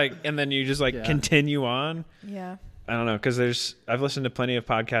you just like continue on. Yeah. I don't know, because I've listened to plenty of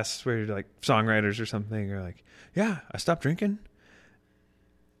podcasts where like songwriters or something are like, yeah, I stopped drinking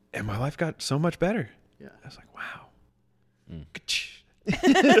and my life got so much better. Yeah. I was like, wow. Mm.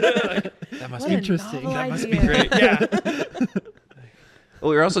 That must What be a interesting. novel That must be idea. great. Yeah. Well,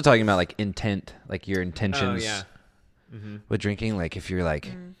 we were also talking about like intent, like your Oh, intentions yeah. Mm-hmm. with drinking. Like if you're like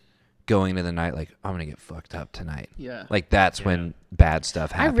going into the night, like I'm going to get fucked up tonight. Yeah. Like that's when bad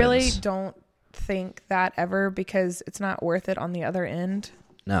stuff I happens. really don't think that ever because it's not worth it on the other end.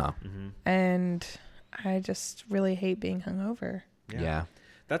 No. And I just really hate being hungover. Yeah.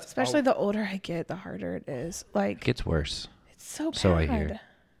 That's Especially the older I get, the harder it is. It Like, gets worse. it's so bad. So I hear.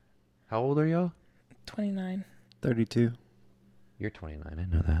 How old are y'all? 29. 32. You're 29.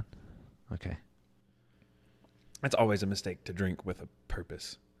 I know that. Okay. That's always a mistake to drink with a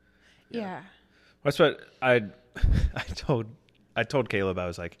purpose. Yeah. That's what I told Caleb. I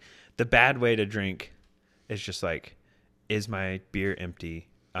was like, the bad way to drink is just like, is my beer empty?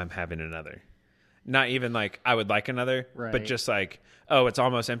 I'm having another. Not even like I would like another, but Right. just like, oh, it's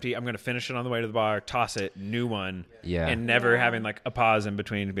almost empty. I'm going to finish it on the way to the bar, toss it, new one. Yeah. And never Yeah. having like a pause in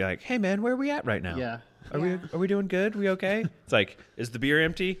between to be like, hey man, where are we at right now? Yeah. Yeah. Are we doing good? We okay? It's like, is the beer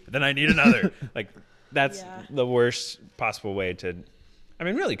empty? Then I need another. Like that's Yeah. the worst possible way to, I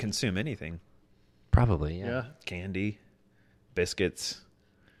mean, really consume anything. Probably, yeah. Yeah. Candy, biscuits,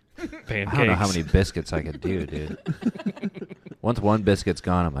 pancakes. I don't know how many biscuits I could do, dude. Once one biscuit's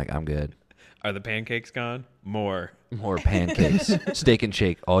gone, I'm like, I'm good. Are the pancakes gone? More. More pancakes. Steak and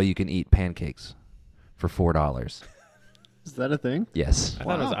Shake, all you can eat pancakes for $4. Is that a thing? Yes. I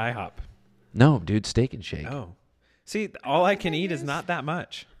thought it was Wow. IHOP. No, dude, Steak and Shake. Oh. See, all I can eat is not that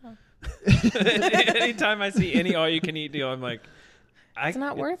much. Anytime I see any all you can eat deal, I'm like, It's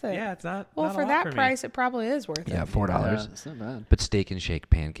not worth it. Yeah, it's not. Well, not a for lot that for me. price, it probably is worth Yeah, it. $4. Yeah, it's not bad. But Steak and Shake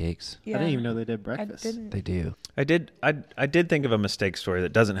pancakes, Yeah. I didn't even know they did I breakfast. didn't. they do. I did think of a mistake story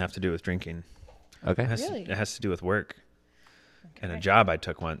that doesn't have to do with drinking. Okay. Really? It has to do with work and a job I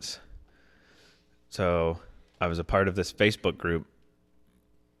took once. So I was a part of this Facebook group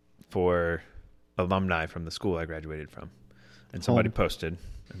for alumni from the school I graduated from. And somebody Home. posted,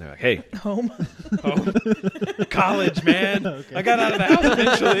 and they're like, hey, Home. college, man. Okay. I got out of the house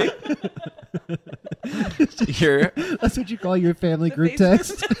eventually. You're That's what you call your family group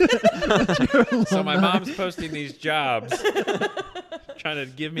Facebook- text? So my mom's posting these jobs, trying to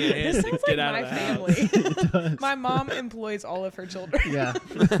give me a hand to get out My of the house. family. My mom employs all of her children. Yeah.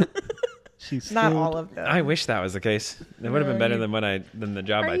 She's Not skilled. all of them. I wish that was the case. It would have been better Really? than the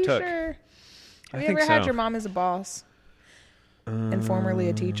job Are I you took. sure? I Have you think ever had so. your mom as a boss and formerly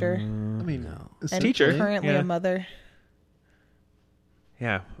a teacher I mean, No. and Teacher. currently Yeah. a mother?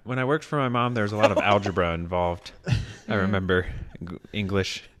 Yeah, when I worked for my mom, there was a lot of algebra involved. I remember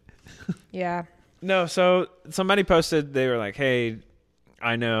English. Yeah. No, so somebody posted, they were like, hey,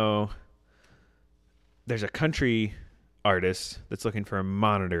 I know there's a country artist that's looking for a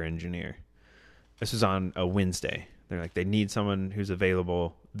monitor engineer. This was on a Wednesday. They're like, they need someone who's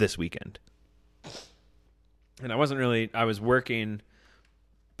available this weekend. And I was working,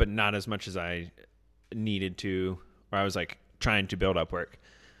 but not as much as I needed to, or I was like trying to build up work.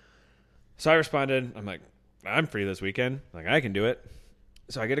 So I responded, I'm like, I'm free this weekend. Like, I can do it.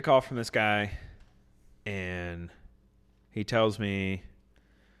 So I get a call from this guy, and he tells me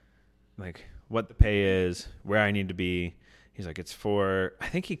like what the pay is, where I need to be. He's like, it's for, I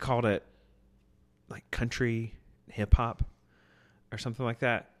think he called it like country hip hop or something like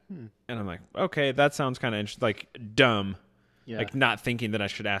that. And I'm like, okay, that sounds kind of interesting. Like dumb, Yeah. like not thinking that I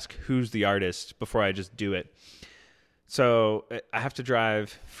should ask who's the artist before I just do it. So I have to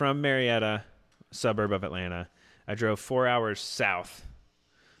drive from Marietta, suburb of Atlanta. I drove 4 hours south.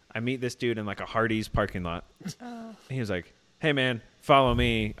 I meet this dude in like a Hardee's parking lot. Oh. He was like, hey man, follow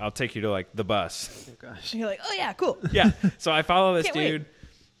me. I'll take you to like the bus. Oh, gosh. You're like, oh yeah, cool. Yeah. So I follow this Can't wait. dude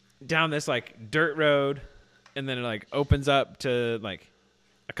down this like dirt road, and then it like opens up to like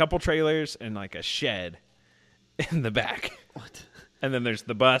a couple trailers and like a shed in the back. What? And then there's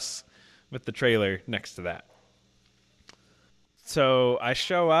the bus with the trailer next to that. So I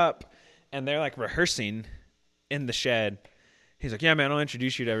show up, and they're like rehearsing in the shed. He's like, yeah, man, I'll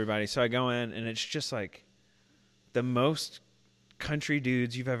introduce you to everybody. So I go in, and it's just like the most country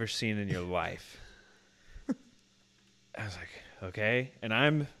dudes you've ever seen in your life. I was like, okay. And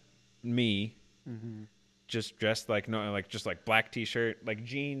I'm me, just dressed like, no, like just like black t-shirt, like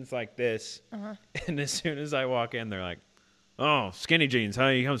jeans like this. And as soon as I walk in, they're like, oh, skinny jeans, huh?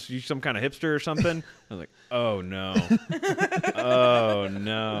 You some kind of hipster or something? I was like, oh, no. Oh,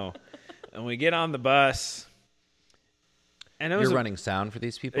 no. And we get on the bus. And You're running sound for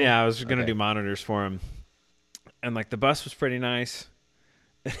these people? Yeah, I was going to do monitors for them. And, like, the bus was pretty nice.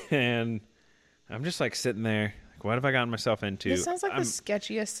 And I'm just, like, sitting there. Like, what have I gotten myself into? This sounds like the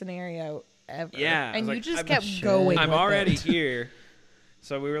sketchiest scenario ever. Yeah. And you like, just kept going I'm with already it. here.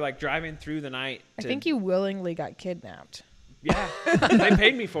 So we were, like, driving through the night. I think you willingly got kidnapped. Yeah. They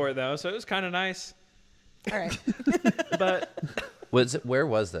paid me for it, though, so it was kind of nice. All right. But Where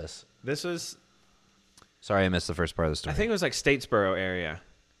was this? this was... Sorry, I missed the first part of the story. I think it was like Statesboro area,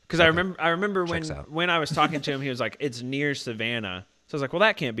 because I remember Checks out. when I was talking to him, he was like, "It's near Savannah." So I was like, "Well,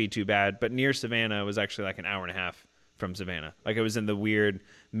 that can't be too bad." But near Savannah was actually like an hour and a half from Savannah. Like it was in the weird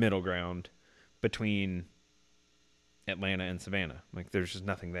middle ground between Atlanta and Savannah. Like there's just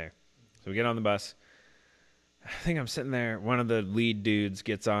nothing there. So we get on the bus. I think I'm sitting there. One of the lead dudes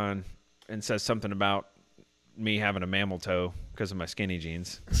gets on and says something about me having a mammal toe because of my skinny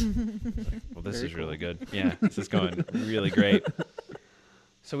jeans. Like, well, this is really good. Yeah, this is going really great.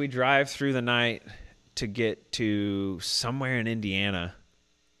 So we drive through the night to get to somewhere in Indiana.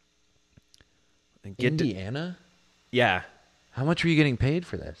 And Indiana? Yeah, How much were you getting paid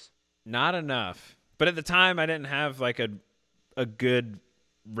for this? not enough. But at the time, I didn't have like a good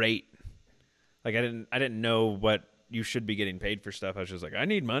rate. Like I didn't know what you should be getting paid for stuff. I was just like, I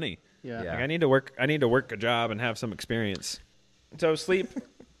need money. Yeah. Yeah. Like I need to work a job and have some experience. So sleep,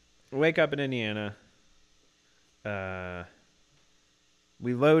 wake up in Indiana.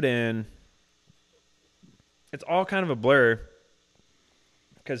 We load in. It's all kind of a blur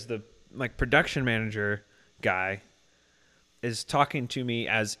because the like production manager guy is talking to me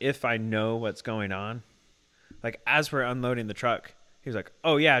as if I know what's going on. Like as we're unloading the truck, he was like,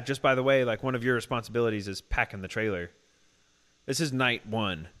 "Oh yeah, just by the way, like one of your responsibilities is packing the trailer. This is night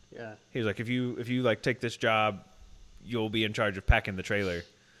 1." Yeah. He was like, if you like take this job, you'll be in charge of packing the trailer.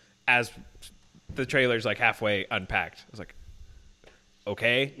 As the trailer's like halfway unpacked. I was like,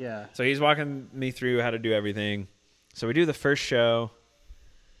 okay. Yeah. So he's walking me through how to do everything. So we do the first show,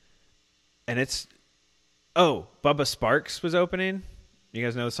 and it's Bubba Sparks was opening. You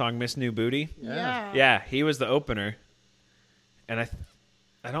guys know the song Miss New Booty? Yeah. Yeah, he was the opener. And I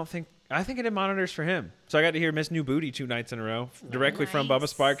think I did monitors for him. So I got to hear Miss New Booty 2 nights in a row directly from Bubba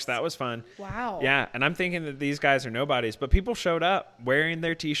Sparks. That was fun. Wow. Yeah, and I'm thinking that these guys are nobodies, but people showed up wearing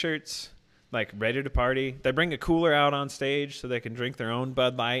their T-shirts, like ready to party. They bring a cooler out on stage so they can drink their own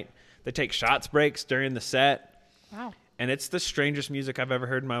Bud Light. They take shots breaks during the set. Wow. And it's the strangest music I've ever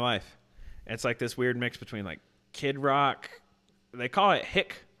heard in my life. It's like this weird mix between like Kid Rock. They call it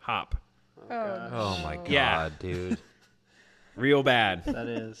hick hop. Oh my god, Yeah. dude. Real bad. That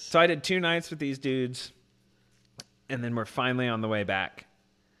is. So I did 2 nights with these dudes, and then we're finally on the way back.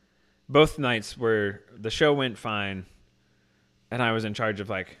 Both nights the show went fine, and I was in charge of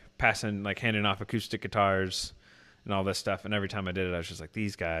like handing off acoustic guitars and all this stuff. And every time I did it, I was just like,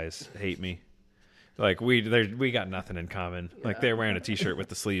 these guys hate me. Like we got nothing in common. Like they're wearing a T-shirt with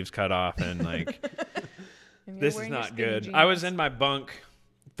the sleeves cut off, and like And you're this is wearing your not skinny good. jeans. I was in my bunk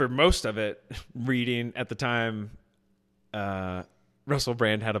for most of it, reading at the time. Russell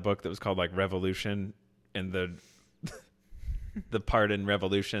Brand had a book that was called like Revolution, and the part in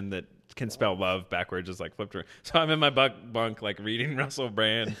Revolution that can spell love backwards is like flipped around. So I'm in my bunk like reading Russell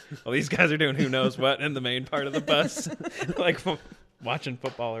Brand while these guys are doing who knows what in the main part of the bus, like watching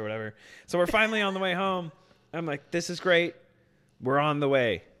football or whatever. So we're finally on the way home. I'm like, this is great. We're on the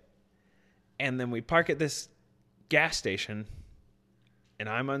way. And then we park at this gas station, and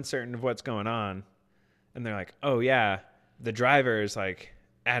I'm uncertain of what's going on. And they're like, oh yeah, the driver is like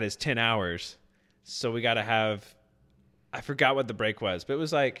at his 10 hours. So we got to have, I forgot what the break was, but it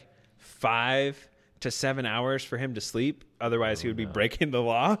was like 5 to 7 hours for him to sleep. Otherwise he would be breaking the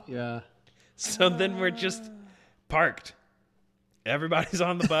law. Yeah. So then we're just parked. Everybody's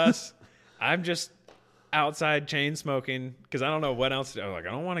on the bus. I'm just outside chain smoking because I don't know what else to do. I'm like,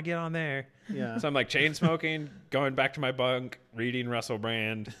 I don't want to get on there. Yeah. So I'm like chain smoking, going back to my bunk, reading Russell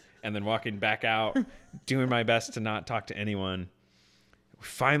Brand, and then walking back out, doing my best to not talk to anyone. We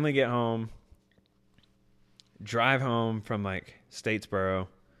finally get home, drive home from like Statesboro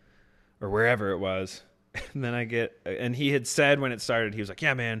or wherever it was. And then and he had said when it started, he was like,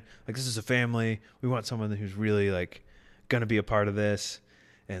 yeah, man, like this is a family. We want someone who's really like going to be a part of this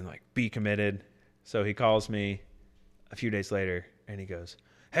and like be committed. So he calls me a few days later and he goes,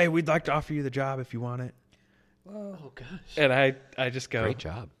 hey, we'd like to offer you the job if you want it. Whoa. Oh gosh. And I just go, Great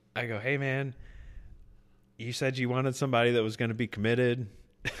job. I go, hey man, you said you wanted somebody that was going to be committed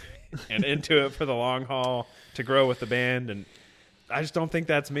and into it for the long haul to grow with the band. And I just don't think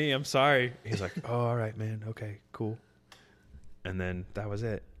that's me. I'm sorry. He's like, oh, all right, man. Okay, cool. And then that was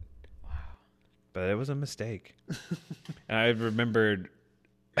it. Wow. But it was a mistake. And I remembered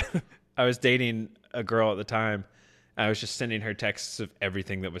I was dating a girl at the time. I was just sending her texts of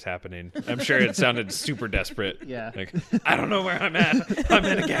everything that was happening. I'm sure it sounded super desperate. Yeah. Like, I don't know where I'm at. I'm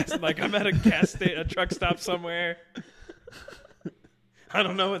at a gas station, a truck stop somewhere. I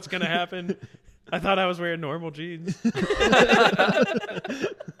don't know what's going to happen. I thought I was wearing normal jeans. I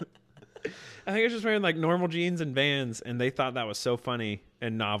think I was just wearing like normal jeans and Vans, and they thought that was so funny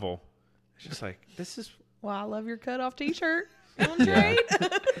and novel. It's just like, this is Well, I love your cutoff T-shirt. Feeling great.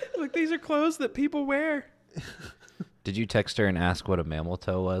 like, these are clothes that people wear. Did you text her and ask what a mammal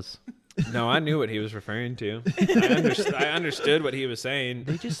toe was? No, I knew what he was referring to. I understood what he was saying.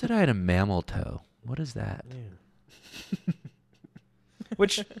 They just said I had a mammal toe. What is that? Yeah.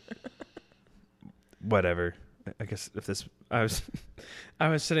 Which, whatever. I guess I was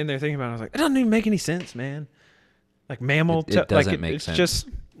sitting there thinking about it. I was like, it doesn't even make any sense, man. Like mammal. It doesn't like make it's sense. Just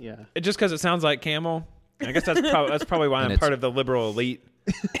Yeah. just because it sounds like camel. I guess that's probably why And I'm part of the liberal elite.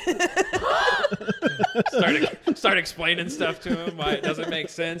 Start explaining stuff to them why it doesn't make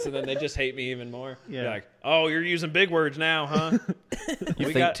sense, and then they just hate me even more. Yeah. They're like, oh, you're using big words now, huh?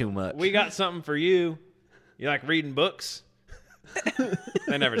 You think too much. We got something for you. You like reading books?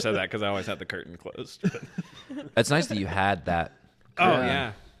 They never said that because I always had the curtain closed. But. It's nice that you had that. Oh Yeah.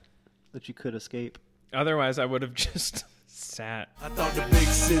 yeah. That you could escape. Otherwise, I would have just sat. I thought the big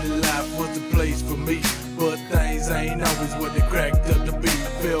city life was the place for me, but things ain't always what they cracked up to be.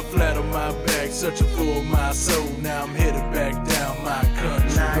 Fell flat on my back, searching for my soul. Now I'm headed back down my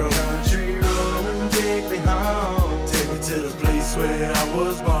country road. Country road, take me home. Take me to the place where I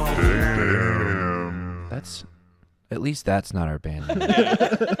was born. That's at least that's not our band name.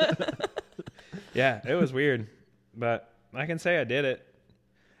 Yeah, it was weird, but I can say I did it.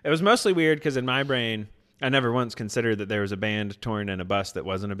 It was mostly weird because in my brain, I never once considered that there was a band touring in a bus that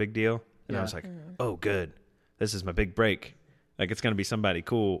wasn't a big deal. And I was like, oh, good. This is my big break. Like, it's going to be somebody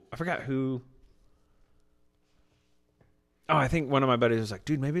cool. I forgot who. Oh, I think one of my buddies was like,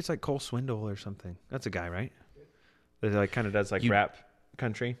 dude, maybe it's like Cole Swindle or something. That's a guy, right? That like kind of does like rap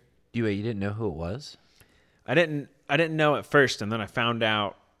country. You didn't know who it was? I didn't know at first, and then I found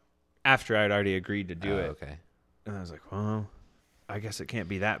out after I'd already agreed to do it. Okay. And I was like, well, I guess it can't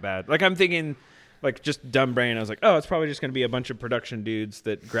be that bad. Like, I'm thinking, like, just dumb brain. I was like, oh, it's probably just going to be a bunch of production dudes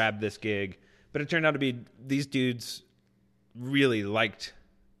that grabbed this gig. But it turned out to be these dudes really liked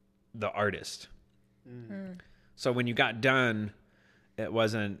the artist. So when you got done, it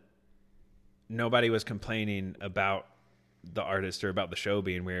wasn't, nobody was complaining about the artist or about the show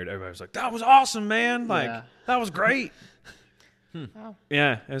being weird. Everybody was like, that was awesome, man. Like, Yeah. that was great. Wow.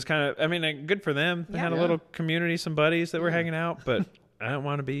 Yeah, it was kind of, I mean, good for them. They had a little community, some buddies that were hanging out, but I don't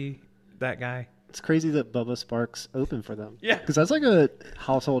want to be that guy. It's crazy that Bubba Sparks opened for them. Yeah. Because that's like a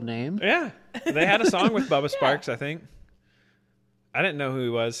household name. Yeah. They had a song with Bubba Sparks, I think. I didn't know who he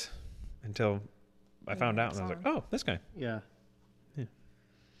was until I found out, and I was like, oh, this guy. Yeah.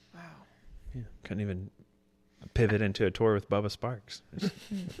 Wow. Yeah. Couldn't even pivot into a tour with Bubba Sparks. Could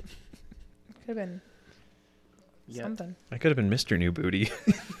have been Yeah. something. I could have been Mr. New Booty.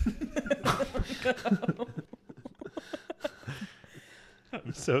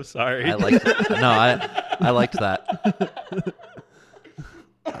 I'm so sorry. I liked I liked that.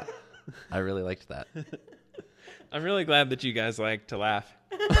 I really liked that. I'm really glad that you guys like to laugh.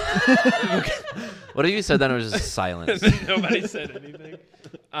 What if you said then it was just silence? Nobody said anything.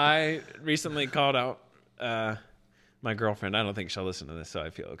 I recently called out my girlfriend. I don't think she'll listen to this, so I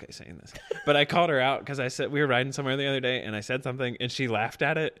feel okay saying this. But I called her out because I said we were riding somewhere the other day, and I said something, and she laughed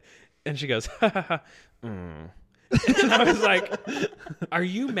at it, and she goes, ha, ha, ha, And I was like, are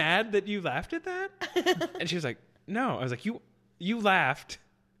you mad that you laughed at that? And she was like, no. I was like, you laughed,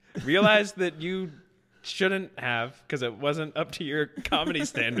 realized that you shouldn't have because it wasn't up to your comedy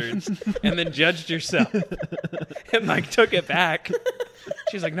standards, and then judged yourself and like took it back.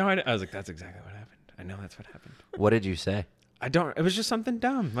 She's like, no, I was like, that's exactly what happened. I know that's what happened. What did you say? I don't, it was just something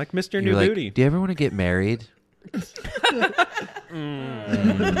dumb, like Mr. You New were like, Booty. do you ever want to get married?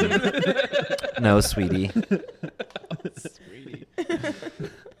 No, sweetie. Sweetie.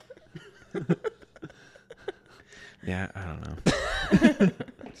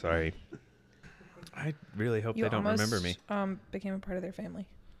 I really hope You they don't remember me. Became a part of their family.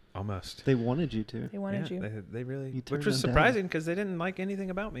 Almost. They wanted you to. They wanted Yeah, you. They really, You turned which was them down. surprising because they didn't like anything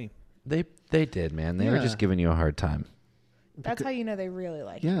about me. They did, man. They were Yeah. just giving you a hard time. That's how you know they really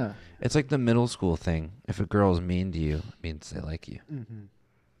like you. Yeah. It's like the middle school thing. If a girl's mean to you, it means they like you. Mm-hmm.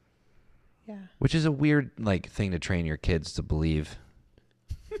 Yeah. Which is a weird thing to train your kids to believe.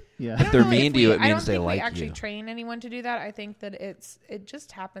 Yeah. I don't they're know mean if to you, we- it I means don't they think like we actually you. train anyone to do that. I think that it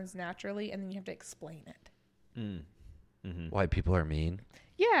just happens naturally, and then you have to explain it. Why people are mean.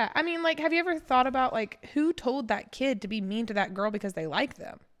 Yeah, I mean, like, have you ever thought about like who told that kid to be mean to that girl because they like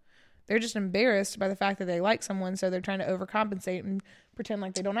them? They're just embarrassed by the fact that they like someone, so they're trying to overcompensate and pretend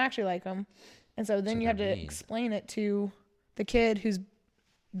like they don't actually like them. And so then you have to they're mean. explain it to the kid who's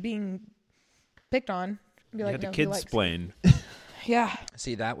being picked on. Be You like, had to no, he kids likes- explain. Yeah.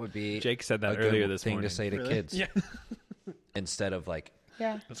 See, that would be Jake said a that good earlier this thing morning. to say to Really? kids. Yeah, Instead of like,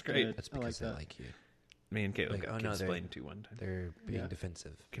 Yeah. that's great. Good. it's I like because they that. like you. Me and Caleb Like, got oh, kids no, they're- explained to one time. They're being Yeah.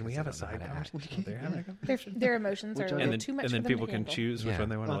 defensive. Can we because have they a don't know how side to act. conversation? They're having a conversation. Their emotions are Which a one? little And too then, much and for then them people to can handle. choose which Yeah. one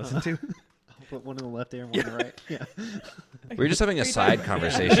they want to Uh-huh. listen to. I'll put one on the left ear and one on the right. Yeah. We were just having a Are you side talking-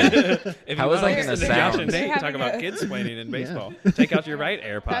 conversation. If How you was wanna I gonna listen to Josh and sound? Nate They're talk about having a- kids explaining in Yeah. baseball. Take out your right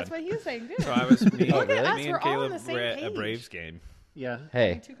AirPod. That's what he was saying, too. So I was me, Look at us, me we're and all on Caleb the same were at a page. Braves game, Yeah.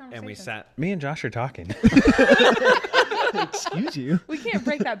 Hey, Two and we conversations. sat. Me and Josh are talking. Excuse you. We can't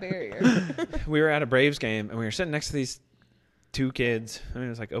break that barrier. We were at a Braves game, and we were sitting next to these two kids. I mean, it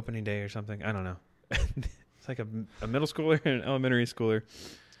was like opening day or something. I don't know. It's like a middle schooler and an elementary schooler.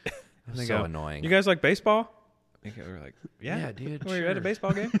 And they so go, annoying. "You guys like baseball?" And we were like, "Yeah, Yeah, dude, Were you at a sure."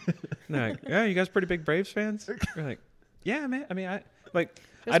 baseball game?" And they're like, "Yeah, you guys pretty big Braves fans?" We're like, "Yeah, man. I mean, I like.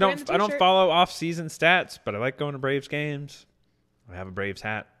 Just I don't wearing the I don't t-shirt. follow off-season stats, but I like going to Braves games. I have a Braves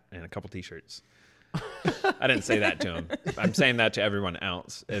hat and a couple T-shirts." I didn't say that to him. I'm saying that to everyone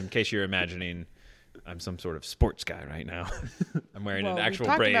else, in case you're imagining I'm some sort of sports guy right now. I'm wearing Well, an we actual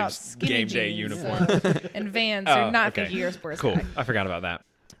talked about Braves skinny game day jeans, uniform. and Vans. Oh, They're not okay. thinking you're a sports Cool. guy. I forgot about that.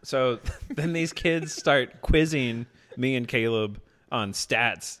 So then these kids start quizzing me and Caleb on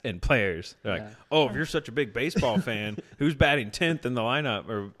stats and players. They're like, Yeah. "Oh, if you're such a big baseball fan, who's batting 10th in the lineup?"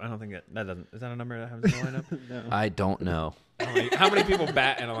 Or I don't think that doesn't. Is that a number that happens in the lineup? No. I don't know. How many people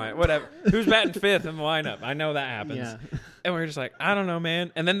bat in a lineup? Whatever. Who's batting 5th in the lineup? I know that happens. Yeah. And we're just like, I don't know,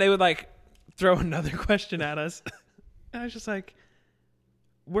 man. And then they would like throw another question at us. And I was just like,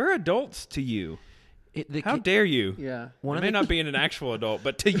 we're adults to you. How dare you? Yeah. I may not be an actual adult,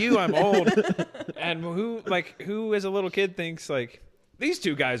 but to you, I'm old. And who as a little kid thinks like, these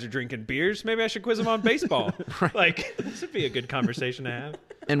two guys are drinking beers. Maybe I should quiz them on baseball. Like, this would be a good conversation to have.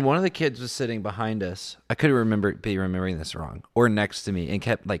 And one of the kids was sitting behind us. I could be remembering this wrong, or next to me, and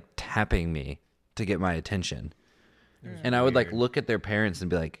kept like tapping me to get my attention. And I would like look at their parents and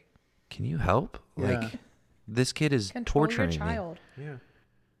be like, "Can you help? Yeah. Like, this kid is Control torturing your me." child. Yeah.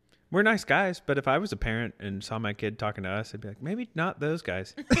 We're nice guys, but if I was a parent and saw my kid talking to us, I'd be like, maybe not those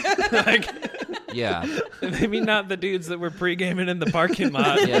guys. Like, Yeah, maybe not the dudes that were pre-gaming in the parking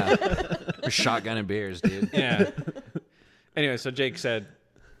lot. yeah. We're shotgunning beers, dude. Yeah. Anyway, so Jake said,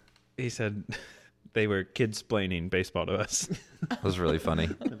 he said they were kids-splaining baseball to us. That was really funny.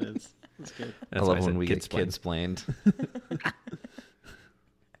 It is. It's good. I That's love why when said we get kid-splain. kid-splained.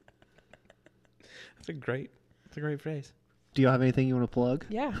 That's a great phrase. Do you have anything you want to plug?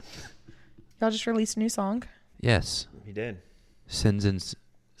 Yeah. Y'all just released a new song. Yes, He did. Sins and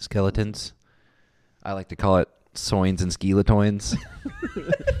Skeletons. I like to call it Soins and Skeletoins.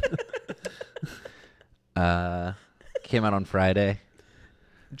 Came out on Friday.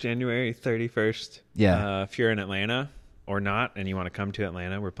 January 31st. Yeah. If you're in Atlanta or not and you want to come to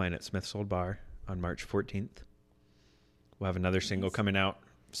Atlanta, we're playing at Smith's Old Bar on March 14th. We'll have another single coming out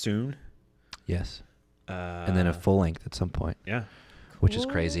soon. Yes. And then a full length at some point, Yeah. which is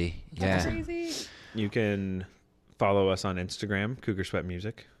Cool. crazy. That's Yeah. crazy. You can follow us on Instagram, Cougar Sweat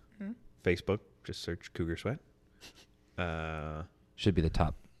Music. Mhm. Facebook, just search Cougar Sweat. Should be the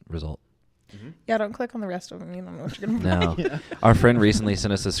top result. Yeah, don't click on the rest of them. You don't know what you're gonna No. Our friend recently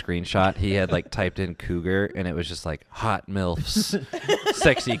sent us a screenshot. He had like typed in cougar and it was just like hot MILFs,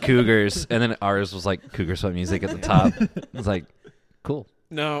 sexy cougars. And then ours was like Cougar Sweat Music at the top. It was like, cool.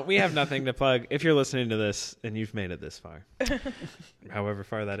 No, we have nothing to plug. If you're listening to this and you've made it this far, however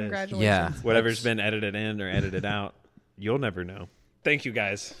far that is, Congratulations. Yeah. whatever's been edited in or edited out, you'll never know. Thank you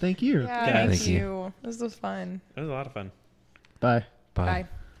guys. Thank you. Yeah, Yeah. thank Thank you. you. This was fun. It was a lot of fun. Bye. Bye.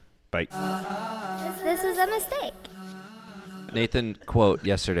 Bye. This was a mistake. Nathan, quote,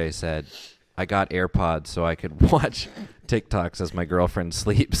 yesterday said, I got AirPods so I could watch TikToks as my girlfriend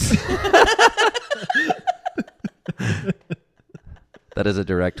sleeps. That is a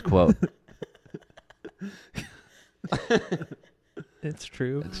direct quote. It's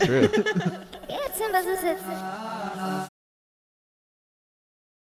true. It's true. It's in business.